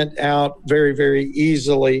be sent out very, very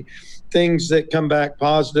easily. Things that come back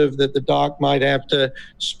positive that the doc might have to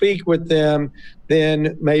speak with them,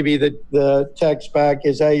 then maybe the text back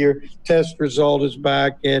is, hey, your test result is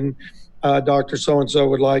back, and Dr. So-and-so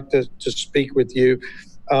would like to speak with you.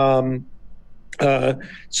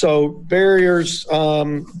 So barriers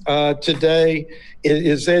today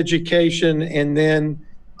is education, and then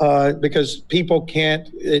because people can't,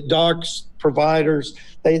 docs, providers,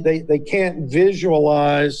 they can't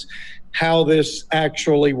visualize how this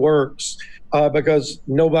actually works because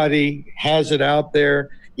nobody has it out there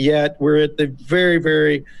yet. We're at the very,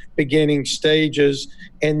 very beginning stages.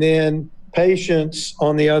 And then patients,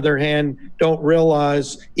 on the other hand, don't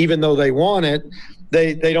realize, even though they want it,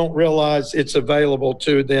 they don't realize it's available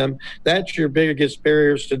to them. That's your biggest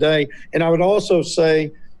barriers today. And I would also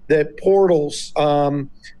say that portals,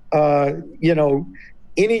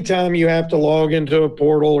 anytime you have to log into a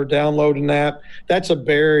portal or download an app, that's a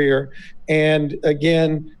barrier. And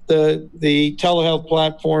again, the telehealth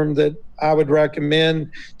platform that I would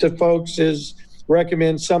recommend to folks is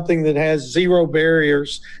recommend something that has zero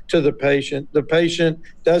barriers to the patient. The patient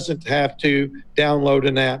doesn't have to download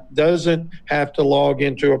an app, doesn't have to log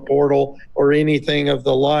into a portal or anything of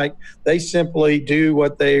the like. They simply do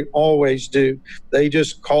what they always do. They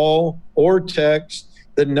just call or text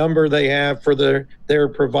the number they have for their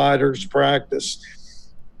provider's practice.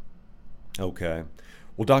 Okay.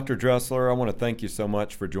 Well, Dr. Dressler, I want to thank you so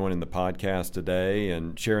much for joining the podcast today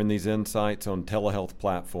and sharing these insights on telehealth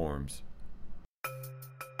platforms.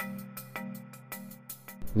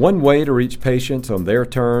 One way to reach patients on their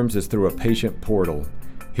terms is through a patient portal.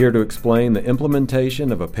 Here to explain the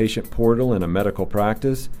implementation of a patient portal in a medical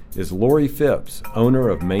practice is Lori Phipps, owner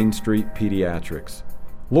of Main Street Pediatrics.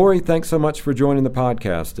 Lori, thanks so much for joining the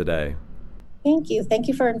podcast today. Thank you. Thank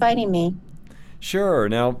you for inviting me. Sure.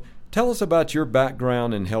 Now, tell us about your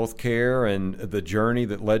background in healthcare and the journey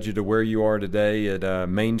that led you to where you are today at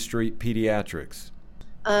Main Street Pediatrics.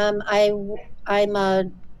 I'm a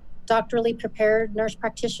doctorally prepared nurse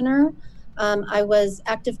practitioner. I was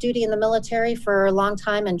active duty in the military for a long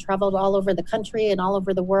time and traveled all over the country and all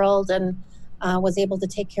over the world, and was able to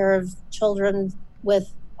take care of children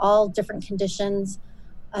with all different conditions.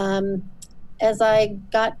 As I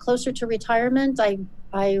got closer to retirement, I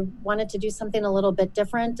I wanted to do something a little bit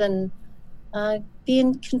different and be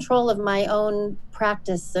in control of my own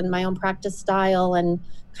practice and my own practice style, and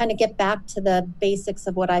kind of get back to the basics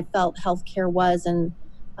of what I felt healthcare was. And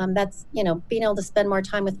that's, being able to spend more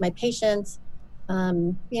time with my patients,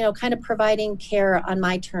 kind of providing care on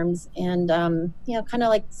my terms, and, kind of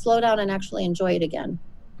like slow down and actually enjoy it again.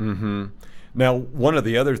 Mm-hmm. Now, one of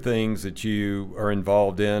the other things that you are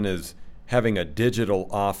involved in is having a digital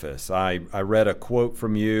office. I read a quote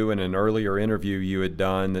from you in an earlier interview you had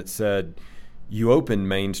done that said you opened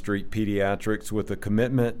Main Street Pediatrics with a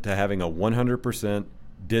commitment to having a 100%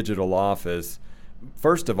 digital office.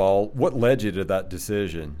 First of all, what led you to that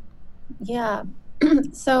decision? Yeah.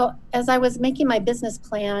 So as I was making my business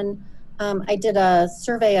plan, I did a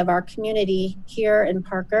survey of our community here in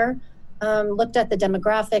Parker, looked at the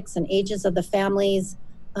demographics and ages of the families,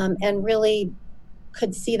 and really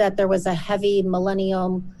could see that there was a heavy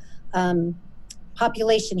millennial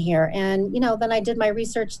population here. And, then I did my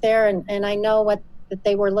research there, and I know what that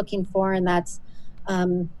they were looking for, and that's,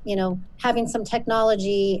 having some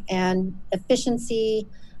technology and efficiency,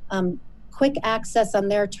 quick access on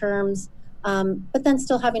their terms, but then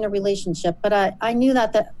still having a relationship. But I knew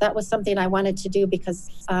that was something I wanted to do, because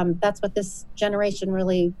that's what this generation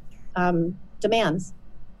really demands.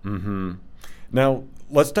 Mm-hmm. Now,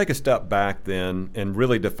 let's take a step back then and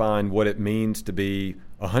really define what it means to be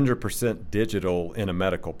 100% digital in a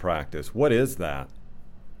medical practice. What is that?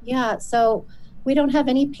 Yeah, so we don't have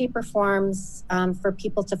any paper forms for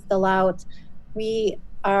people to fill out. We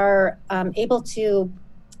are able to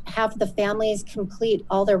have the families complete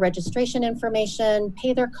all their registration information,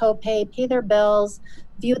 pay their copay, pay their bills,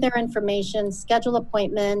 view their information, schedule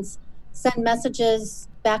appointments, send messages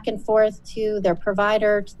back and forth to their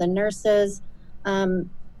provider, to the nurses,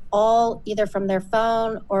 all either from their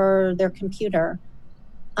phone or their computer.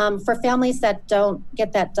 For families that don't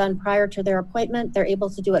get that done prior to their appointment, they're able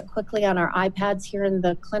to do it quickly on our iPads here in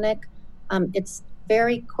the clinic. It's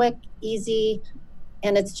very quick, easy,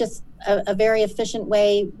 and it's just a very efficient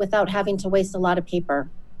way without having to waste a lot of paper.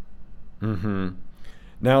 Mm-hmm.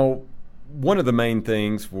 Now, one of the main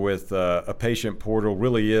things with a patient portal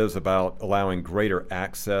really is about allowing greater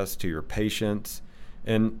access to your patients.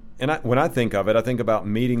 And when I think of it, I think about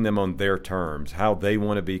meeting them on their terms, how they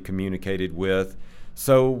want to be communicated with.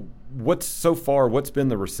 So what's been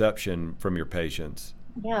the reception from your patients?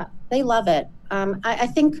 Yeah, they love it. I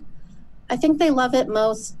think they love it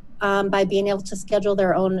most by being able to schedule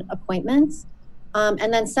their own appointments.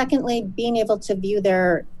 And then secondly, being able to view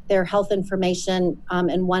their health information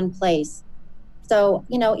in one place. So,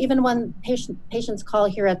 even when patients call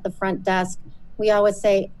here at the front desk, we always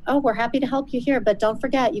say, oh, we're happy to help you here, but don't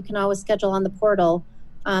forget, you can always schedule on the portal.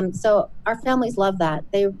 So our families love that.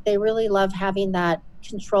 They really love having that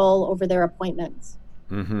control over their appointments.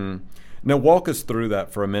 Mm-hmm. Now, walk us through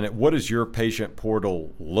that for a minute. What does your patient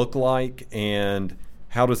portal look like, and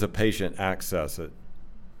how does a patient access it?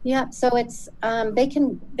 Yeah, so it's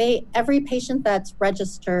every patient that's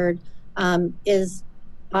registered is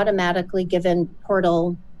automatically given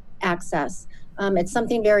portal access. It's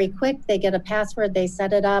something very quick. They get a password, they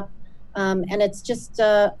set it up, and it's just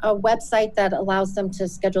a website that allows them to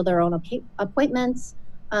schedule their own appointments.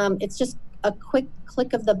 It's just a quick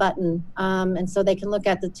click of the button, and so they can look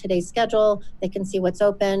at today's schedule, they can see what's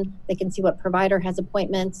open, they can see what provider has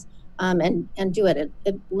appointments, and do it.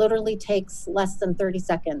 It literally takes less than 30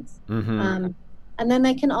 seconds. Mm-hmm. And then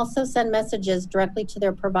they can also send messages directly to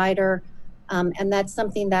their provider, and that's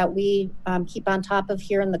something that we keep on top of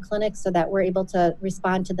here in the clinic so that we're able to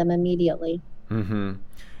respond to them immediately. Mm-hmm.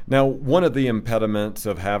 Now, one of the impediments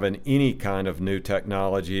of having any kind of new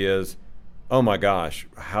technology is, oh my gosh,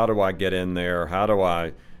 how do I get in there?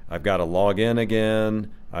 I've got to log in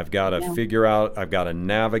again. I've got to figure out, I've got to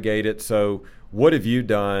navigate it. So what have you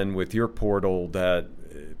done with your portal that,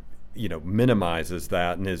 minimizes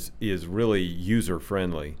that and is really user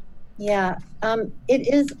friendly? Yeah,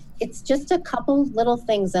 it's just a couple little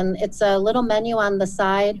things, and it's a little menu on the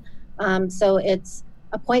side. So it's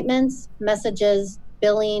appointments, messages,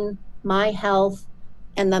 billing, my health,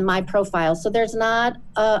 and then my profile. So there's not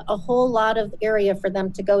a whole lot of area for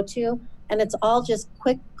them to go to, and it's all just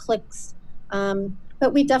quick clicks.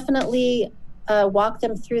 But we definitely walk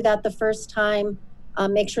them through that the first time,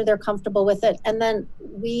 make sure they're comfortable with it. And then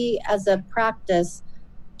we, as a practice,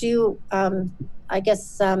 do,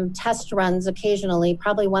 test runs occasionally,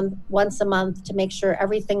 probably once a month, to make sure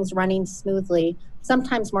everything's running smoothly,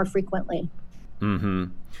 sometimes more frequently. Mm-hmm.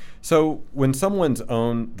 So when someone's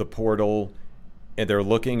on the portal and they're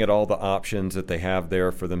looking at all the options that they have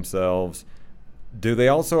there for themselves, Do they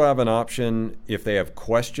also have an option if they have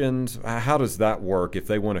questions? How does that work? If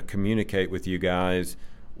they want to communicate with you guys,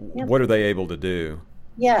 Yep. what are they able to do?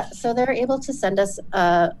 Yeah, so they're able to send us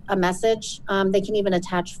a message. They can even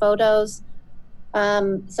attach photos.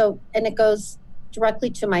 And it goes directly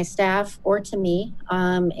to my staff or to me,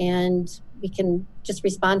 and we can just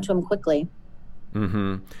respond to them quickly.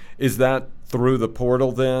 Mm-hmm. Is that through the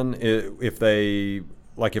portal then? If they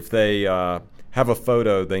have a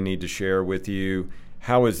photo they need to share with you,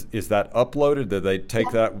 how is that uploaded? Do they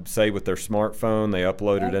take that, say, with their smartphone, they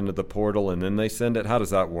upload it into the portal and then they send it? How does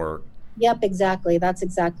that work? Yep, exactly. That's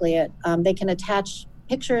exactly it. They can attach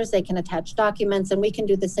pictures, they can attach documents, and we can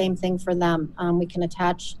do the same thing for them. We can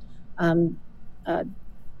attach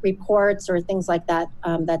reports or things like that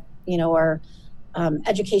that are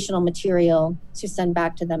educational material to send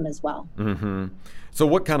back to them as well. Mm-hmm. So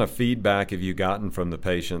what kind of feedback have you gotten from the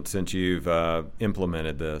patients since you've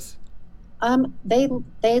implemented this?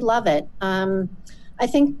 They love it. I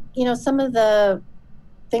think, some of the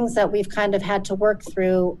things that we've kind of had to work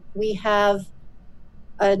through, we have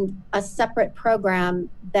a separate program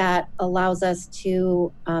that allows us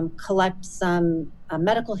to collect some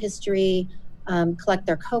medical history, collect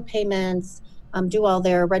their co-payments, do all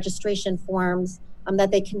their registration forms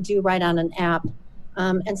that they can do right on an app.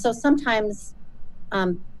 And so sometimes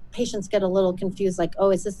patients get a little confused, like,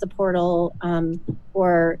 oh, is this the portal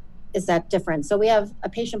or is that different? So we have a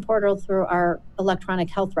patient portal through our electronic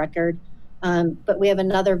health record, but we have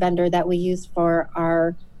another vendor that we use for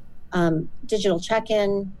our digital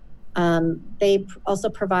check-in. They also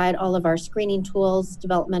provide all of our screening tools,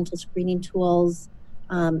 developmental screening tools,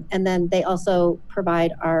 and then they also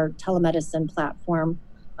provide our telemedicine platform.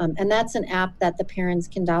 And that's an app that the parents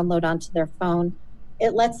can download onto their phone.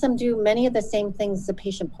 It lets them do many of the same things the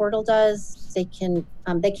patient portal does. They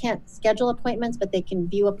can't schedule appointments, but they can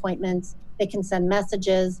view appointments. They can send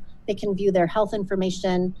messages. They can view their health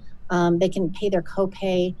information. They can pay their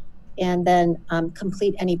copay, and then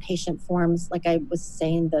complete any patient forms, like I was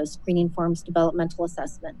saying, those screening forms, developmental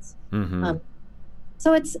assessments. Mm-hmm.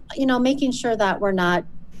 So it's, making sure that we're not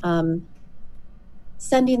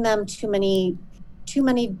sending them too many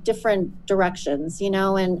different directions,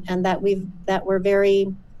 and that we're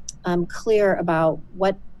very clear about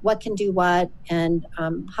what can do what, and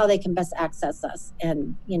how they can best access us,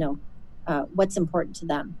 and what's important to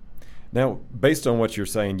them. Now, based on what you're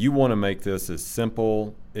saying, you want to make this as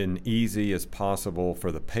simple and easy as possible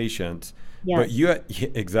for the patients. Yes.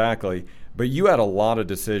 But you had a lot of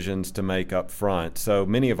decisions to make up front. So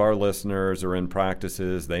many of our listeners are in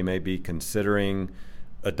practices. They may be considering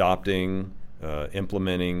adopting,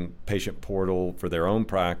 implementing patient portal for their own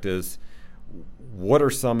practice. What are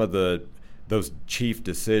some of those chief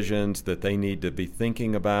decisions that they need to be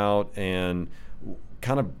thinking about, and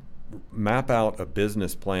kind of map out a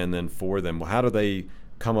business plan then for them? How do they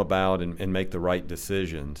come about and make the right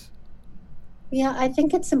decisions? Yeah, I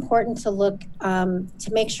think it's important to look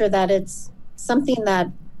to make sure that it's something that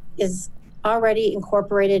is already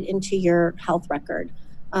incorporated into your health record.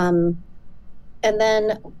 And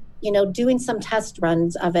then, doing some test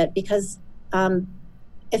runs of it, because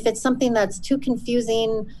if it's something that's too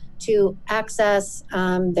confusing to access,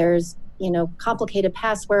 there's, complicated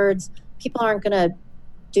passwords, people aren't going to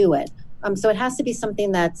do it. So it has to be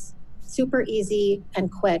something that's super easy and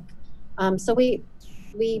quick. So we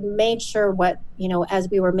made sure as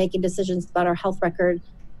we were making decisions about our health record,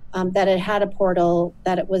 that it had a portal,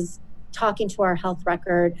 that it was talking to our health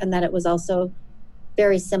record, and that it was also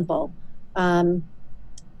very simple. And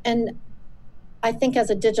I think as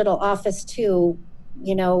a digital office too,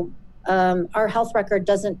 our health record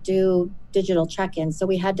doesn't do digital check-in. So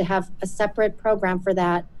we had to have a separate program for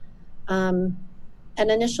that. And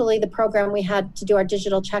initially the program we had to do our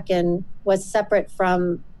digital check-in was separate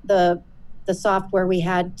from the software we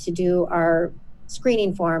had to do our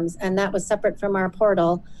screening forms, and that was separate from our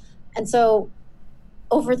portal. And so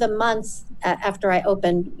over the months after I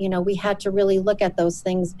opened, we had to really look at those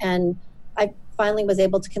things, and I finally was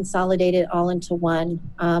able to consolidate it all into one.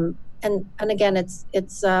 And again, it's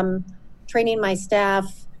training my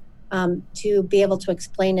staff to be able to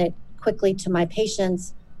explain it quickly to my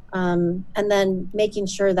patients, and then making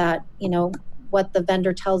sure that, what the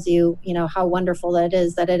vendor tells you, how wonderful that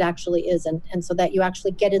is, that it actually is. And so that you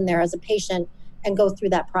actually get in there as a patient and go through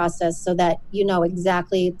that process so that you know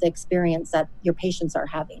exactly the experience that your patients are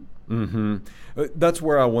having. Mm-hmm. That's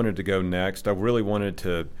where I wanted to go next. I really wanted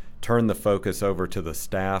to turn the focus over to the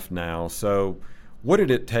staff now. So what did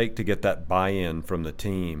it take to get that buy-in from the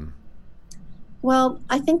team? Well,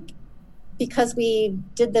 I think because we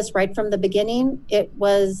did this right from the beginning, they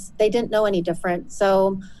didn't know any different.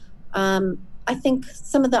 So I think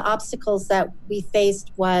some of the obstacles that we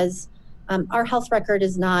faced was our health record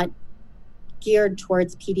is not geared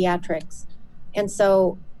towards pediatrics. And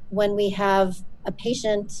so when we have a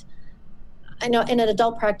patient, I know in an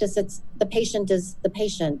adult practice, it's the patient is the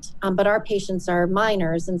patient, but our patients are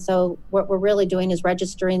minors. And so what we're really doing is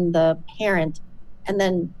registering the parent. And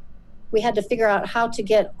then we had to figure out how to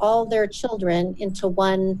get all their children into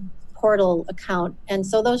one portal account. And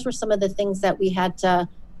so those were some of the things that we had to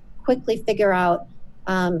quickly figure out.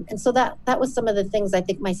 And so that was some of the things I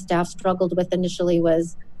think my staff struggled with initially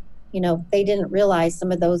was, they didn't realize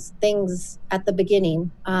some of those things at the beginning.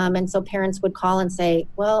 And so parents would call and say,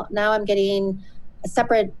 well, now I'm getting a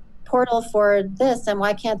separate portal for this, and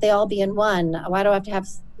why can't they all be in one? Why do I have to have,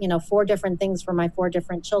 4 different things for my 4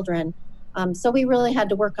 different children? So we really had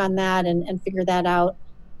to work on that and figure that out.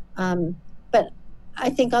 But I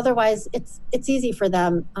think otherwise it's easy for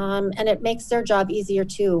them, and it makes their job easier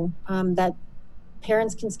too, that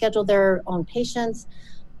parents can schedule their own patients,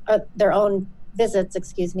 their own visits,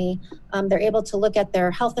 they're able to look at their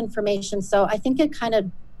health information. So I think it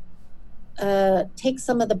kind of takes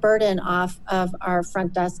some of the burden off of our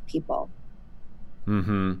front desk people.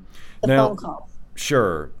 Mm-hmm. The phone calls.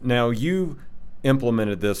 Sure. Now you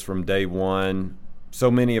implemented this from day one. So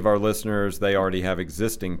many of our listeners, they already have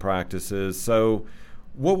existing practices. So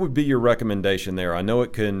what would be your recommendation there? I know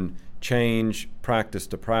it can change practice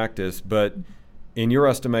to practice, but in your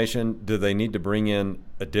estimation, do they need to bring in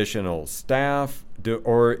additional staff,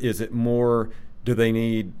 or is it more, do they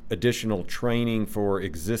need additional training for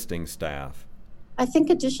existing staff? I think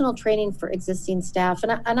additional training for existing staff.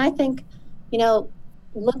 And I think,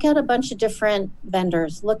 look at a bunch of different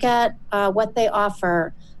vendors, look at what they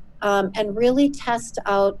offer, and really test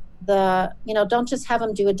out don't just have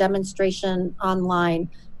them do a demonstration online.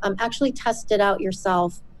 Actually test it out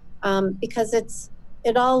yourself, because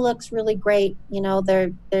it all looks really great.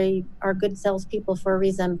 They are good salespeople for a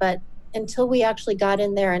reason, but until we actually got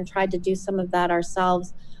in there and tried to do some of that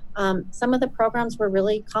ourselves, some of the programs were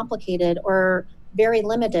really complicated or very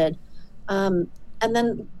limited. And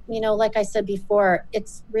then, like I said before,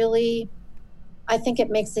 it's really, I think it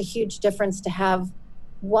makes a huge difference to have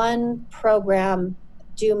one program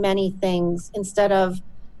do many things instead of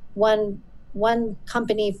one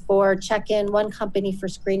company for check-in, one company for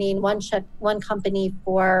screening, one company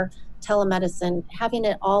for telemedicine. Having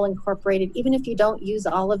it all incorporated, even if you don't use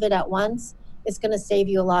all of it at once, it's going to save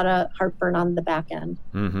you a lot of heartburn on the back end.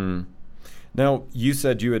 Mm-hmm. Now, you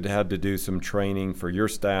said you had to do some training for your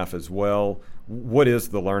staff as well. What is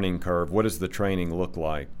the learning curve? What does the training look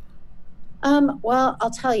like? Well,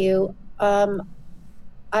 I'll tell you,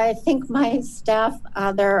 I think my staff,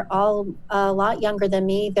 they're all a lot younger than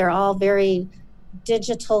me. They're all very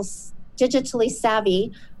digitally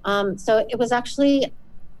savvy. So it was actually,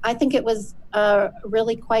 I think it was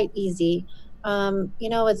really quite easy.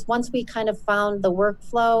 It's once we kind of found the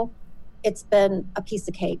workflow, it's been a piece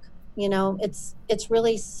of cake. It's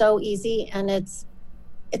really so easy, and it's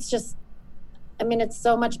just, it's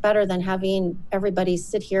so much better than having everybody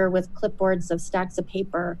sit here with clipboards of stacks of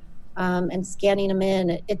paper and scanning them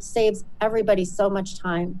in. It saves everybody so much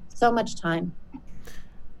time.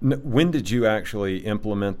 When did you actually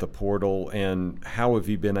implement the portal, and how have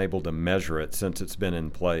you been able to measure it since it's been in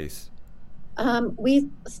place? We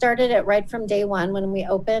started it right from day one when we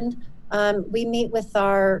opened. We meet with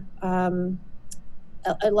our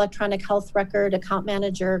electronic health record account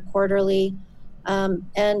manager quarterly.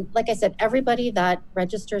 And like I said, everybody that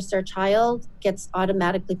registers their child gets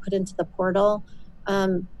automatically put into the portal.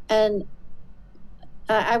 And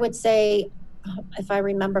I would say, if I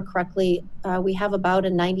remember correctly, we have about a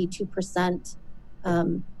 92%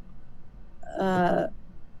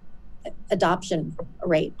 adoption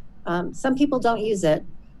rate. Some people don't use it,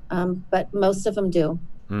 but most of them do.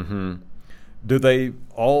 Mm-hmm. Do they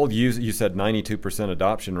all use, you said 92%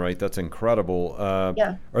 adoption rate, that's incredible.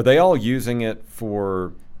 Yeah. Are they all using it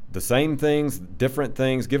for the same things, different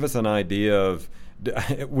things? Give us an idea of,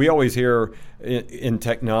 we always hear in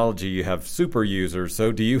technology you have super users.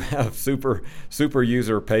 So do you have super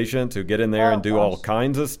user patients who get in there and do all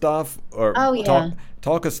kinds of stuff? Or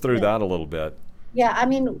talk us through that a little bit. Yeah,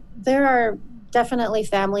 there are definitely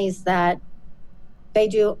families that they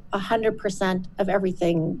do 100% of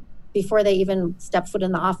everything before they even step foot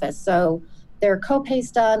in the office. So their copay's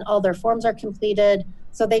done, all their forms are completed.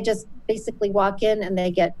 So they just basically walk in and they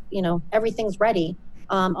get, everything's ready.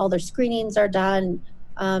 All their screenings are done.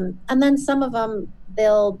 And then some of them,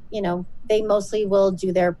 they mostly will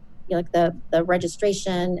do their, the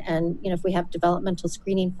registration. And, if we have developmental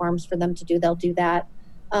screening forms for them to do, they'll do that.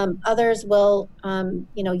 Others will,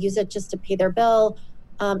 use it just to pay their bill.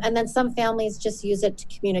 And then some families just use it to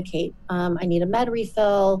communicate. I need a med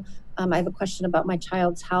refill. I have a question about my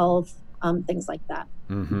child's health, things like that.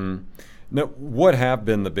 Mm-hmm. Now, what have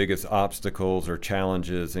been the biggest obstacles or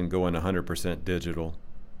challenges in going 100% digital?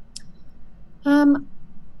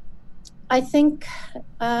 I think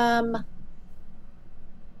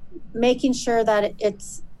making sure that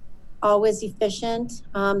it's always efficient,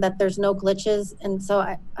 that there's no glitches. And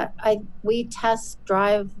so we test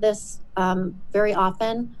drive this very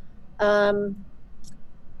often.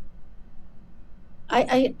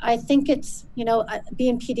 I think it's,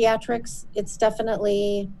 being pediatrics, it's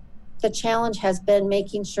definitely, the challenge has been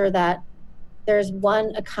making sure that there's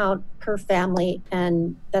one account per family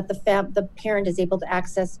and that the parent is able to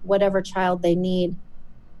access whatever child they need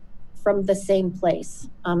from the same place.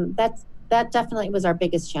 That definitely was our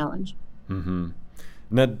biggest challenge. Mm-hmm.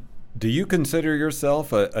 Now, do you consider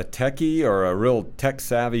yourself a techie or a real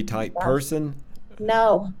tech-savvy type person?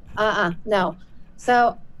 No. No.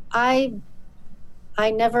 So I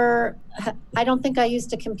don't think I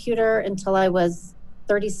used a computer until I was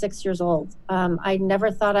 36 years old. I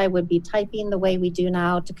never thought I would be typing the way we do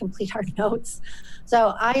now to complete our notes.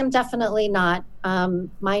 So I am definitely not.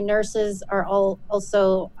 My nurses are all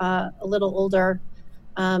also a little older,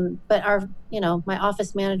 but my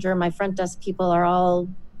office manager, my front desk people are all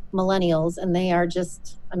millennials, and they are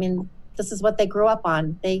just, this is what they grew up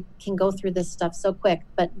on. They can go through this stuff so quick,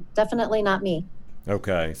 but definitely not me.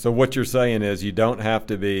 Okay, so what you're saying is you don't have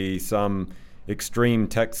to be some extreme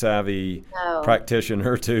tech-savvy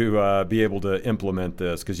practitioner to be able to implement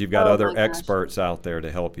this, because you've got other experts out there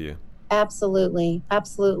to help you. Absolutely.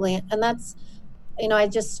 And that's, I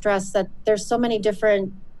just stress that there's so many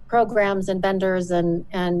different programs and vendors and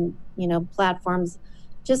platforms.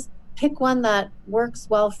 Just pick one that works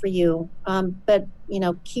well for you, but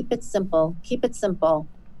keep it simple.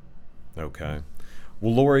 Okay.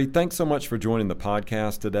 Well, Lori, thanks so much for joining the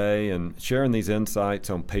podcast today and sharing these insights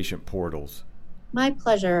on patient portals. My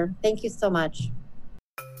pleasure. Thank you so much.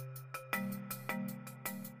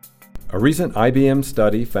 A recent IBM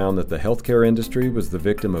study found that the healthcare industry was the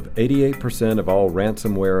victim of 88% of all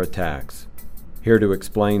ransomware attacks. Here to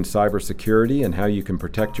explain cybersecurity and how you can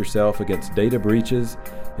protect yourself against data breaches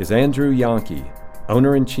is Andrew Yontke,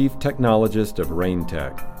 owner and chief technologist of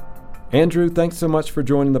RainTech. Andrew, thanks so much for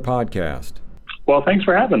joining the podcast. Well, thanks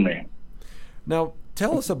for having me. Now,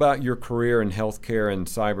 tell us about your career in healthcare and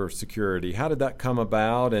cybersecurity. How did that come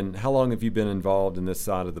about, and how long have you been involved in this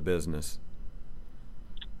side of the business?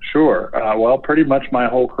 Sure. Well, pretty much my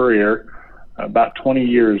whole career, about 20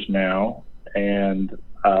 years now. And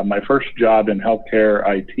my first job in healthcare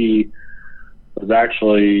IT was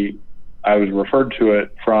actually, I was referred to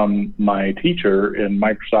it from my teacher in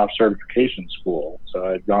Microsoft certification school. So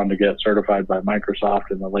I'd gone to get certified by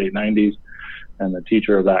Microsoft in the late 90s. And the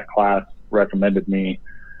teacher of that class recommended me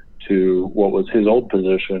to what was his old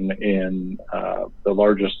position in the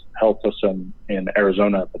largest health system in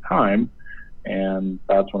Arizona at the time. And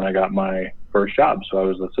that's when I got my first job. So I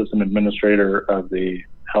was the system administrator of the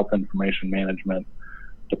Health Information Management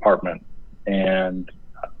Department, and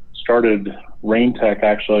started RainTech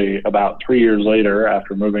actually about 3 years later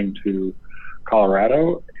after moving to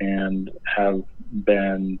Colorado, and have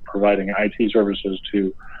been providing IT services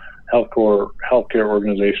to healthcare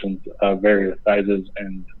organizations of various sizes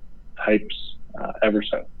and types ever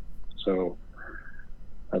since. So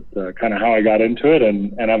that's kind of how I got into it,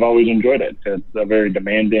 and I've always enjoyed it. It's a very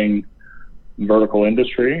demanding vertical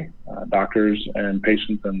industry. Doctors and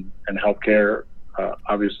patients and healthcare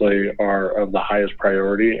obviously are of the highest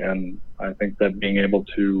priority, and I think that being able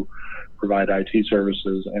to provide IT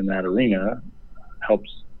services in that arena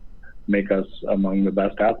helps make us among the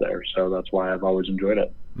best out there. So that's why I've always enjoyed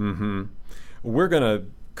it. Mm-hmm. We're going to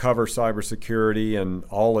cover cybersecurity and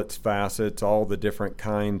all its facets, all the different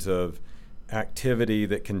kinds of activity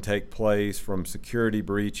that can take place, from security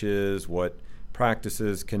breaches, what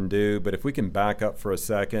practices can do. But if we can back up for a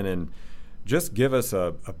second and just give us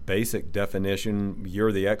a basic definition.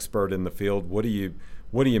 You're the expert in the field. What do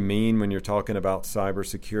you mean when you're talking about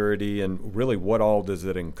cybersecurity, and really what all does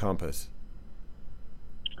it encompass?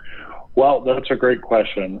 Well, that's a great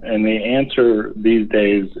question. And the answer these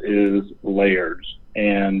days is layers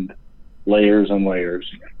and layers and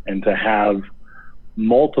layers. And to have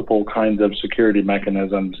multiple kinds of security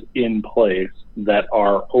mechanisms in place that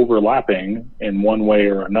are overlapping in one way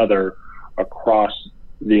or another across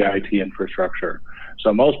the IT infrastructure.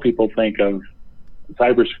 So most people think of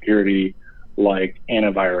cybersecurity like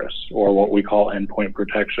antivirus, or what we call endpoint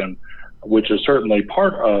protection, which is certainly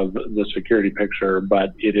part of the security picture,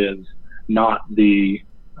 but it is not the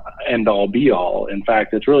end all be all. In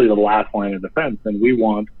fact, it's really the last line of defense, and we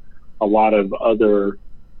want a lot of other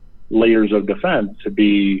layers of defense to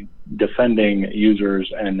be defending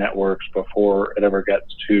users and networks before it ever gets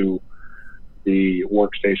to the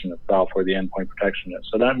workstation itself where the endpoint protection is.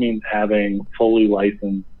 So that means having fully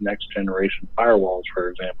licensed next generation firewalls, for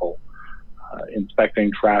example,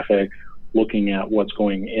 inspecting traffic, looking at what's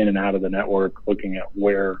going in and out of the network, looking at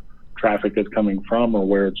where traffic is coming from or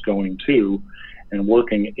where it's going to, and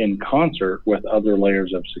working in concert with other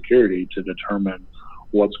layers of security to determine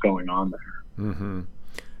what's going on there. Mm-hmm.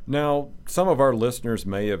 Now, some of our listeners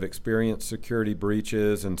may have experienced security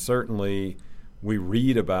breaches, and certainly we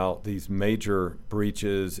read about these major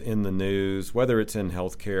breaches in the news, whether it's in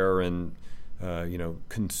healthcare and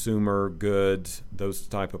consumer goods, those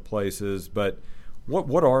type of places. But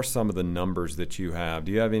what are some of the numbers that you have?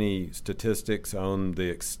 Do you have any statistics on the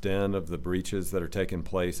extent of the breaches that are taking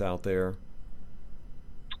place out there?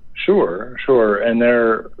 Sure. And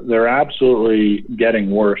they're absolutely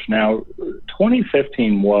getting worse. Now,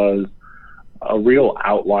 2015 was a real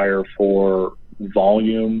outlier for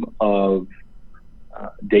volume of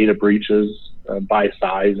data breaches by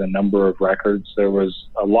size and number of records. There was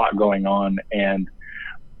a lot going on, and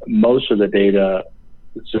most of the data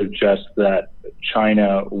suggests that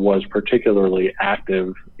China was particularly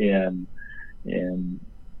active in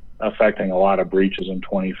affecting a lot of breaches in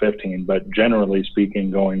 2015. But generally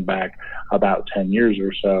speaking, going back about 10 years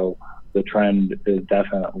or so, the trend is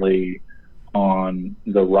definitely on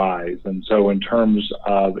the rise. And so in terms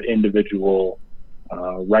of individual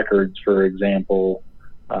records, for example,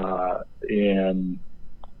 in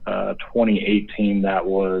 2018, that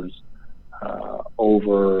was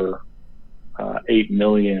over 8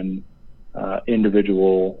 million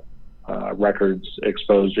individual records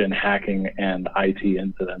exposed in hacking and IT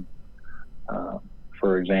incidents.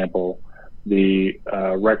 For example, the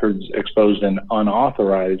records exposed in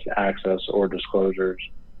unauthorized access or disclosures,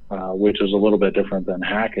 which is a little bit different than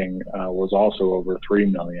hacking, was also over 3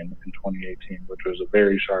 million in 2018, which was a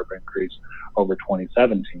very sharp increase over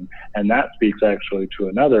 2017. And that speaks actually to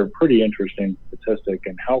another pretty interesting statistic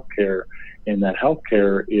in healthcare, in that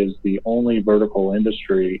healthcare is the only vertical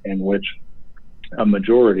industry in which a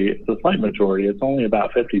majority, it's a slight majority, it's only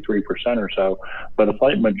about 53% or so, but a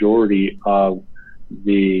slight majority of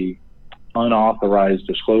the unauthorized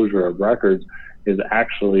disclosure of records is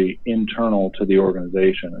actually internal to the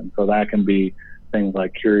organization. And so that can be things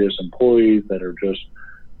like curious employees that are just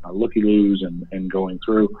looky-loos and going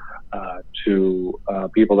through to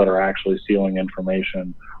people that are actually stealing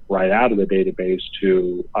information right out of the database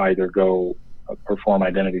to either go perform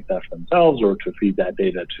identity theft themselves or to feed that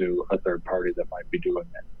data to a third party that might be doing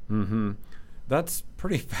it. Mm-hmm. That's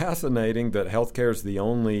pretty fascinating that healthcare is the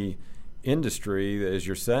only industry, as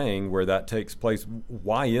you're saying, where that takes place.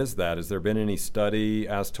 Why is that? Has there been any study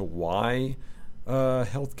as to why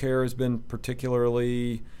healthcare has been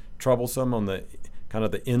particularly troublesome on the kind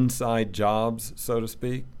of the inside jobs, so to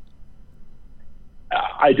speak?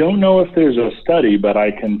 I don't know if there's a study, but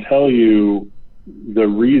I can tell you the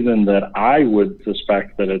reason that I would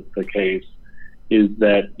suspect that it's the case is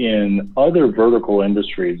that in other vertical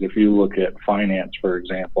industries, if you look at finance, for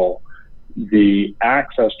example, the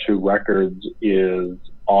access to records is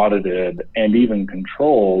audited and even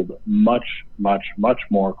controlled much, much, much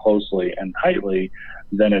more closely and tightly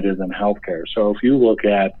than it is in healthcare. So if you look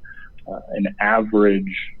at an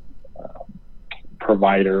average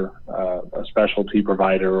provider, a specialty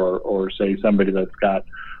provider, or say somebody that's got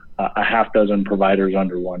a half dozen providers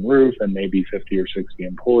under one roof and maybe 50 or 60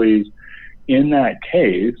 employees, in that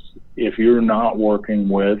case, if you're not working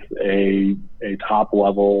with a top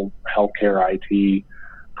level healthcare IT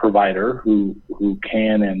provider who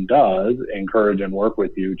can and does encourage and work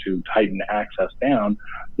with you to tighten access down,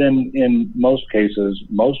 then in most cases,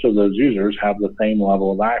 most of those users have the same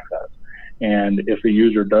level of access. And if a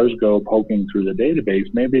user does go poking through the database,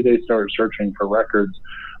 maybe they start searching for records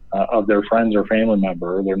of their friends or family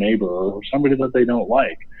member or their neighbor or somebody that they don't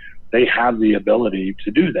like. They have the ability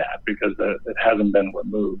to do that because it hasn't been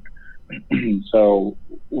removed. So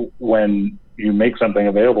when you make something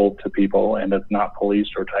available to people and it's not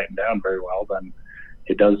policed or tightened down very well, then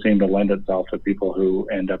it does seem to lend itself to people who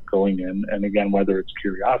end up going in. And again, whether it's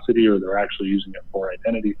curiosity or they're actually using it for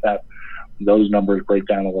identity theft, those numbers break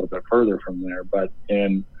down a little bit further from there. But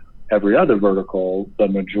in every other vertical, the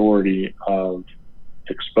majority of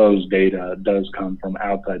exposed data does come from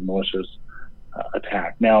outside malicious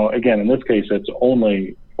attack. Now, again, in this case, it's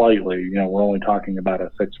only slightly, we're only talking about a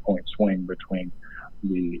 6-point swing between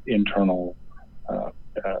the internal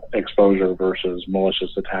exposure versus malicious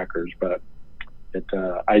attackers. But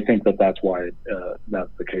I think that's why that's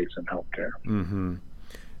the case in healthcare. Mm-hmm.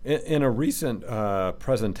 In a recent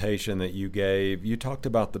presentation that you gave, you talked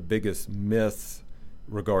about the biggest myths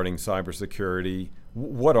regarding cybersecurity.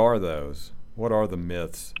 What are those? What are the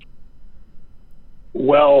myths?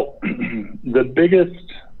 Well, the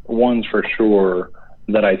biggest ones for sure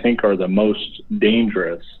that I think are the most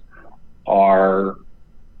dangerous are,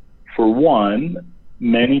 for one,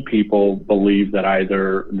 many people believe that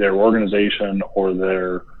either their organization or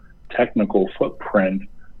their technical footprint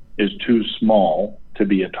is too small to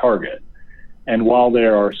be a target. And while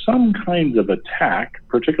there are some kinds of attack,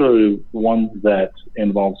 particularly ones that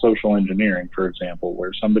involve social engineering, for example,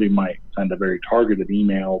 where somebody might send a very targeted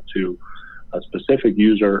email to a specific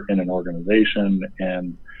user in an organization,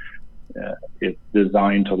 and it's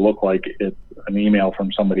designed to look like it's an email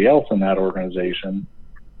from somebody else in that organization,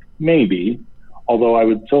 maybe. Although I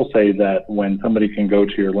would still say that when somebody can go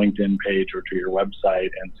to your LinkedIn page or to your website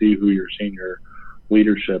and see who your senior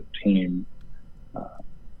leadership team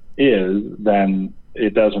is, then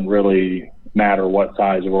it doesn't really matter what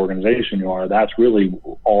size of organization you are. That's really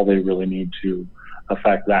all they really need to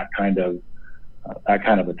affect that kind of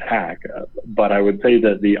attack. But I would say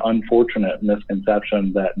that the unfortunate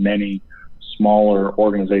misconception that many smaller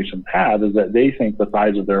organizations have is that they think the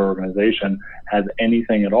size of their organization has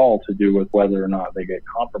anything at all to do with whether or not they get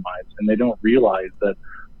compromised. And they don't realize that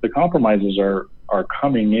the compromises are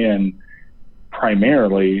coming in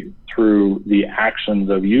primarily through the actions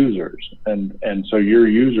of users. And so your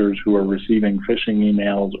users who are receiving phishing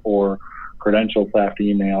emails or credential theft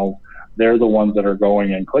emails, they're the ones that are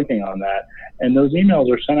going and clicking on that. And those emails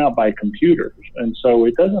are sent out by computers. And so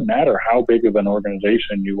it doesn't matter how big of an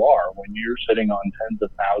organization you are. When you're sitting on tens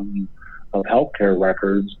of thousands of healthcare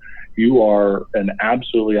records, you are an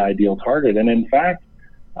absolutely ideal target. And in fact,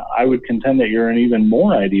 I would contend that you're an even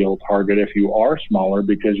more ideal target if you are smaller,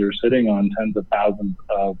 because you're sitting on tens of thousands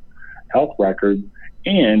of health records,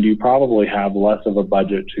 and you probably have less of a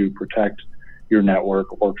budget to protect your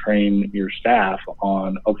network or train your staff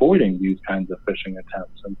on avoiding these kinds of phishing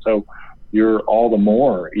attempts. And so you're all the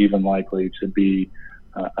more even likely to be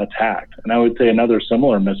attacked. And I would say another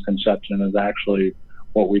similar misconception is actually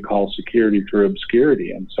what we call security through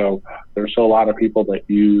obscurity. And so there's still a lot of people that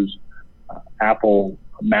use Apple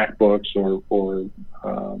MacBooks or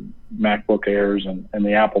MacBook Airs and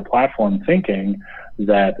the Apple platform, thinking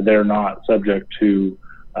that they're not subject to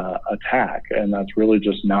attack. And that's really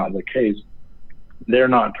just not the case. They're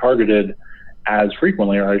not targeted as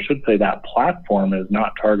frequently, or I should say that platform is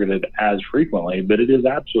not targeted as frequently, but it is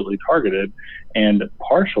absolutely targeted, and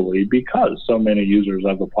partially because so many users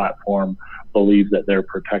of the platform believe that they're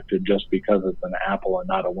protected just because it's an Apple and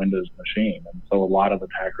not a Windows machine. And so a lot of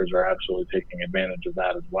attackers are absolutely taking advantage of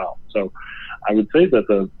that as well. So I would say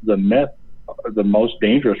that the myth, the most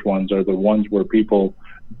dangerous ones are the ones where people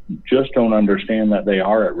just don't understand that they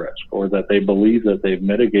are at risk, or that they believe that they've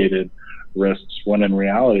mitigated risks when in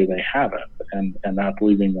reality they haven't, and that's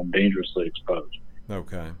leaving them dangerously exposed.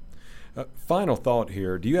 Okay. Final thought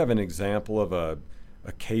here. Do you have an example of a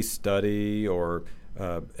case study or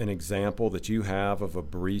an example that you have of a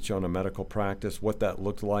breach on a medical practice, what that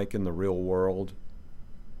looked like in the real world?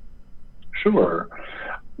 Sure.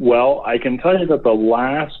 Well, I can tell you that the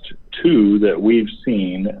last two that we've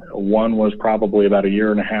seen, one was probably about 1.5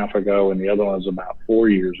 years ago and the other one was about 4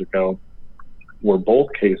 years ago, were both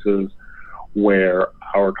cases where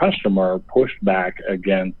our customer pushed back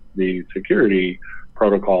against the security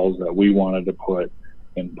protocols that we wanted to put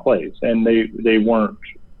in place. And they weren't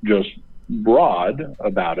just broad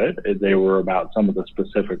about it, they were about some of the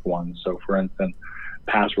specific ones. So for instance,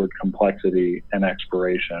 password complexity and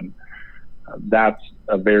expiration. That's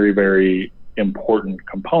a very, very important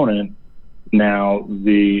component. Now,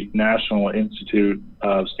 the National Institute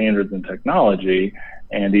of Standards and Technology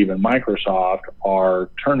and even Microsoft are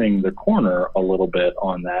turning the corner a little bit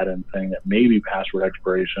on that and saying that maybe password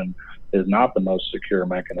expiration is not the most secure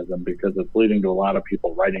mechanism, because it's leading to a lot of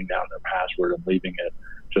people writing down their password and leaving it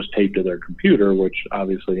just taped to their computer, which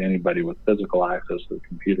obviously anybody with physical access to the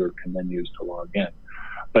computer can then use to log in.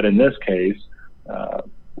 But in this case,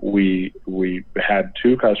 we had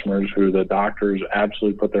two customers who the doctors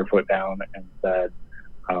absolutely put their foot down and said,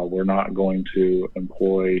 we're not going to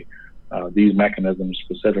employ these mechanisms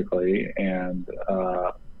specifically, and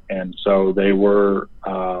so they were,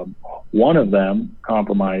 one of them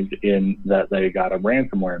compromised in that they got a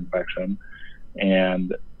ransomware infection,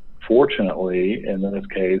 and fortunately in this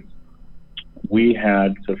case we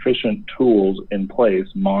had sufficient tools in place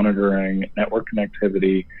monitoring network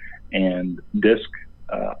connectivity and disk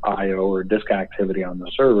I/O or disk activity on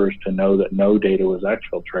the servers to know that no data was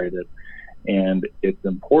exfiltrated. And it's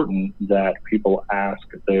important that people ask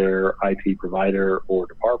their IT provider or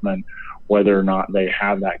department whether or not they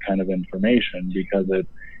have that kind of information, because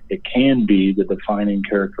it can be the defining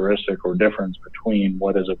characteristic or difference between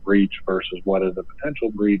what is a breach versus what is a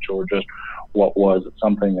potential breach, or just what was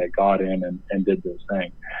something that got in and did this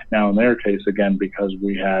thing. Now, in their case, again, because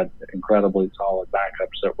we had incredibly solid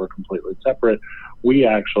backups that were completely separate, we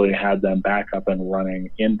actually had them back up and running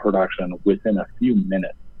in production within a few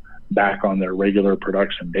minutes, back on their regular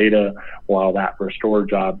production data. While that restore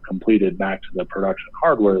job completed back to the production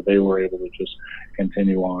hardware, they were able to just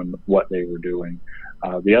continue on what they were doing.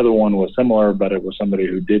 The other one was similar, but it was somebody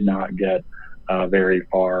who did not get very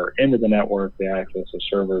far into the network. They accessed a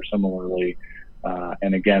server similarly.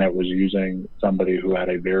 And again, it was using somebody who had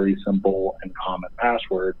a very simple and common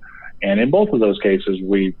password. And in both of those cases,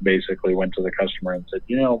 we basically went to the customer and said,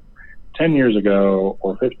 10 years ago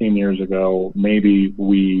or 15 years ago, maybe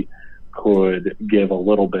we could give a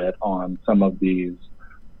little bit on some of these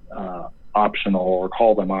optional, or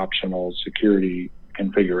call them optional, security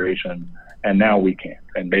configuration, and now we can't.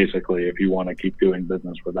 And basically, if you want to keep doing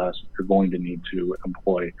business with us, you're going to need to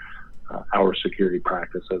employ our security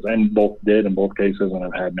practices. And both did in both cases, and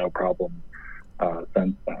have had no problem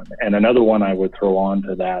since then. And another one I would throw on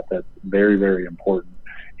to that that's very, very important,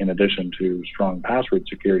 in addition to strong password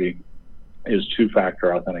security, is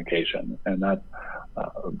two-factor authentication. And that's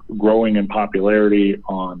growing in popularity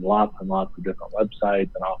on lots and lots of different websites,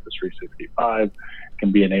 and Office 365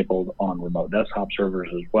 can be enabled on remote desktop servers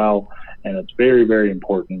as well. And it's very, very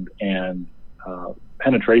important. And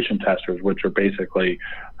penetration testers, which are basically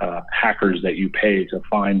hackers that you pay to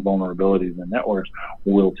find vulnerabilities in networks,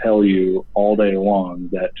 will tell you all day long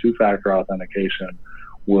that two-factor authentication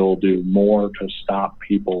will do more to stop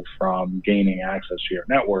people from gaining access to your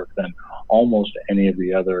network than almost any of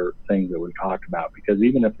the other things that we talked about. Because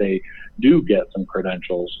even if they do get some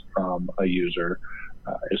credentials from a user,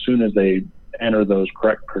 as soon as they enter those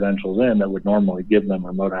correct credentials in that would normally give them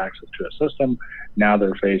remote access to a system, now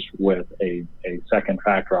they're faced with a second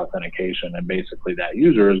factor authentication. And basically that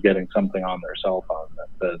user is getting something on their cell phone that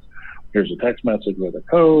says, here's a text message with a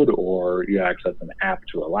code, or you access an app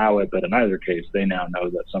to allow it. But in either case, they now know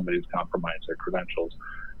that somebody's compromised their credentials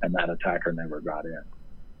and that attacker never got in.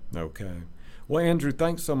 Okay. Well, Andrew,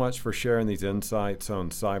 thanks so much for sharing these insights on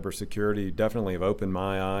cybersecurity. You definitely have opened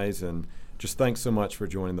my eyes, and just thanks so much for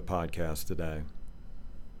joining the podcast today.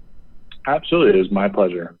 Absolutely. It is my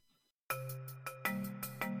pleasure.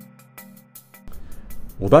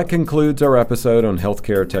 Well, that concludes our episode on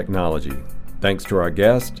healthcare technology. Thanks to our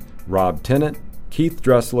guest, Rob Tennant, Keith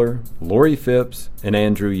Dressler, Lori Phipps, and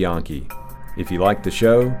Andrew Yonke. If you like the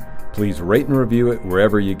show, please rate and review it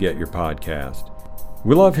wherever you get your podcast.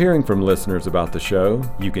 We love hearing from listeners about the show.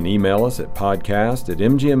 You can email us at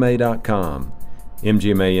podcast@mgma.com.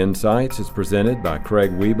 MGMA Insights is presented by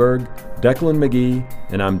Craig Weberg, Declan McGee,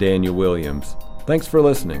 and I'm Daniel Williams. Thanks for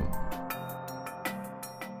listening.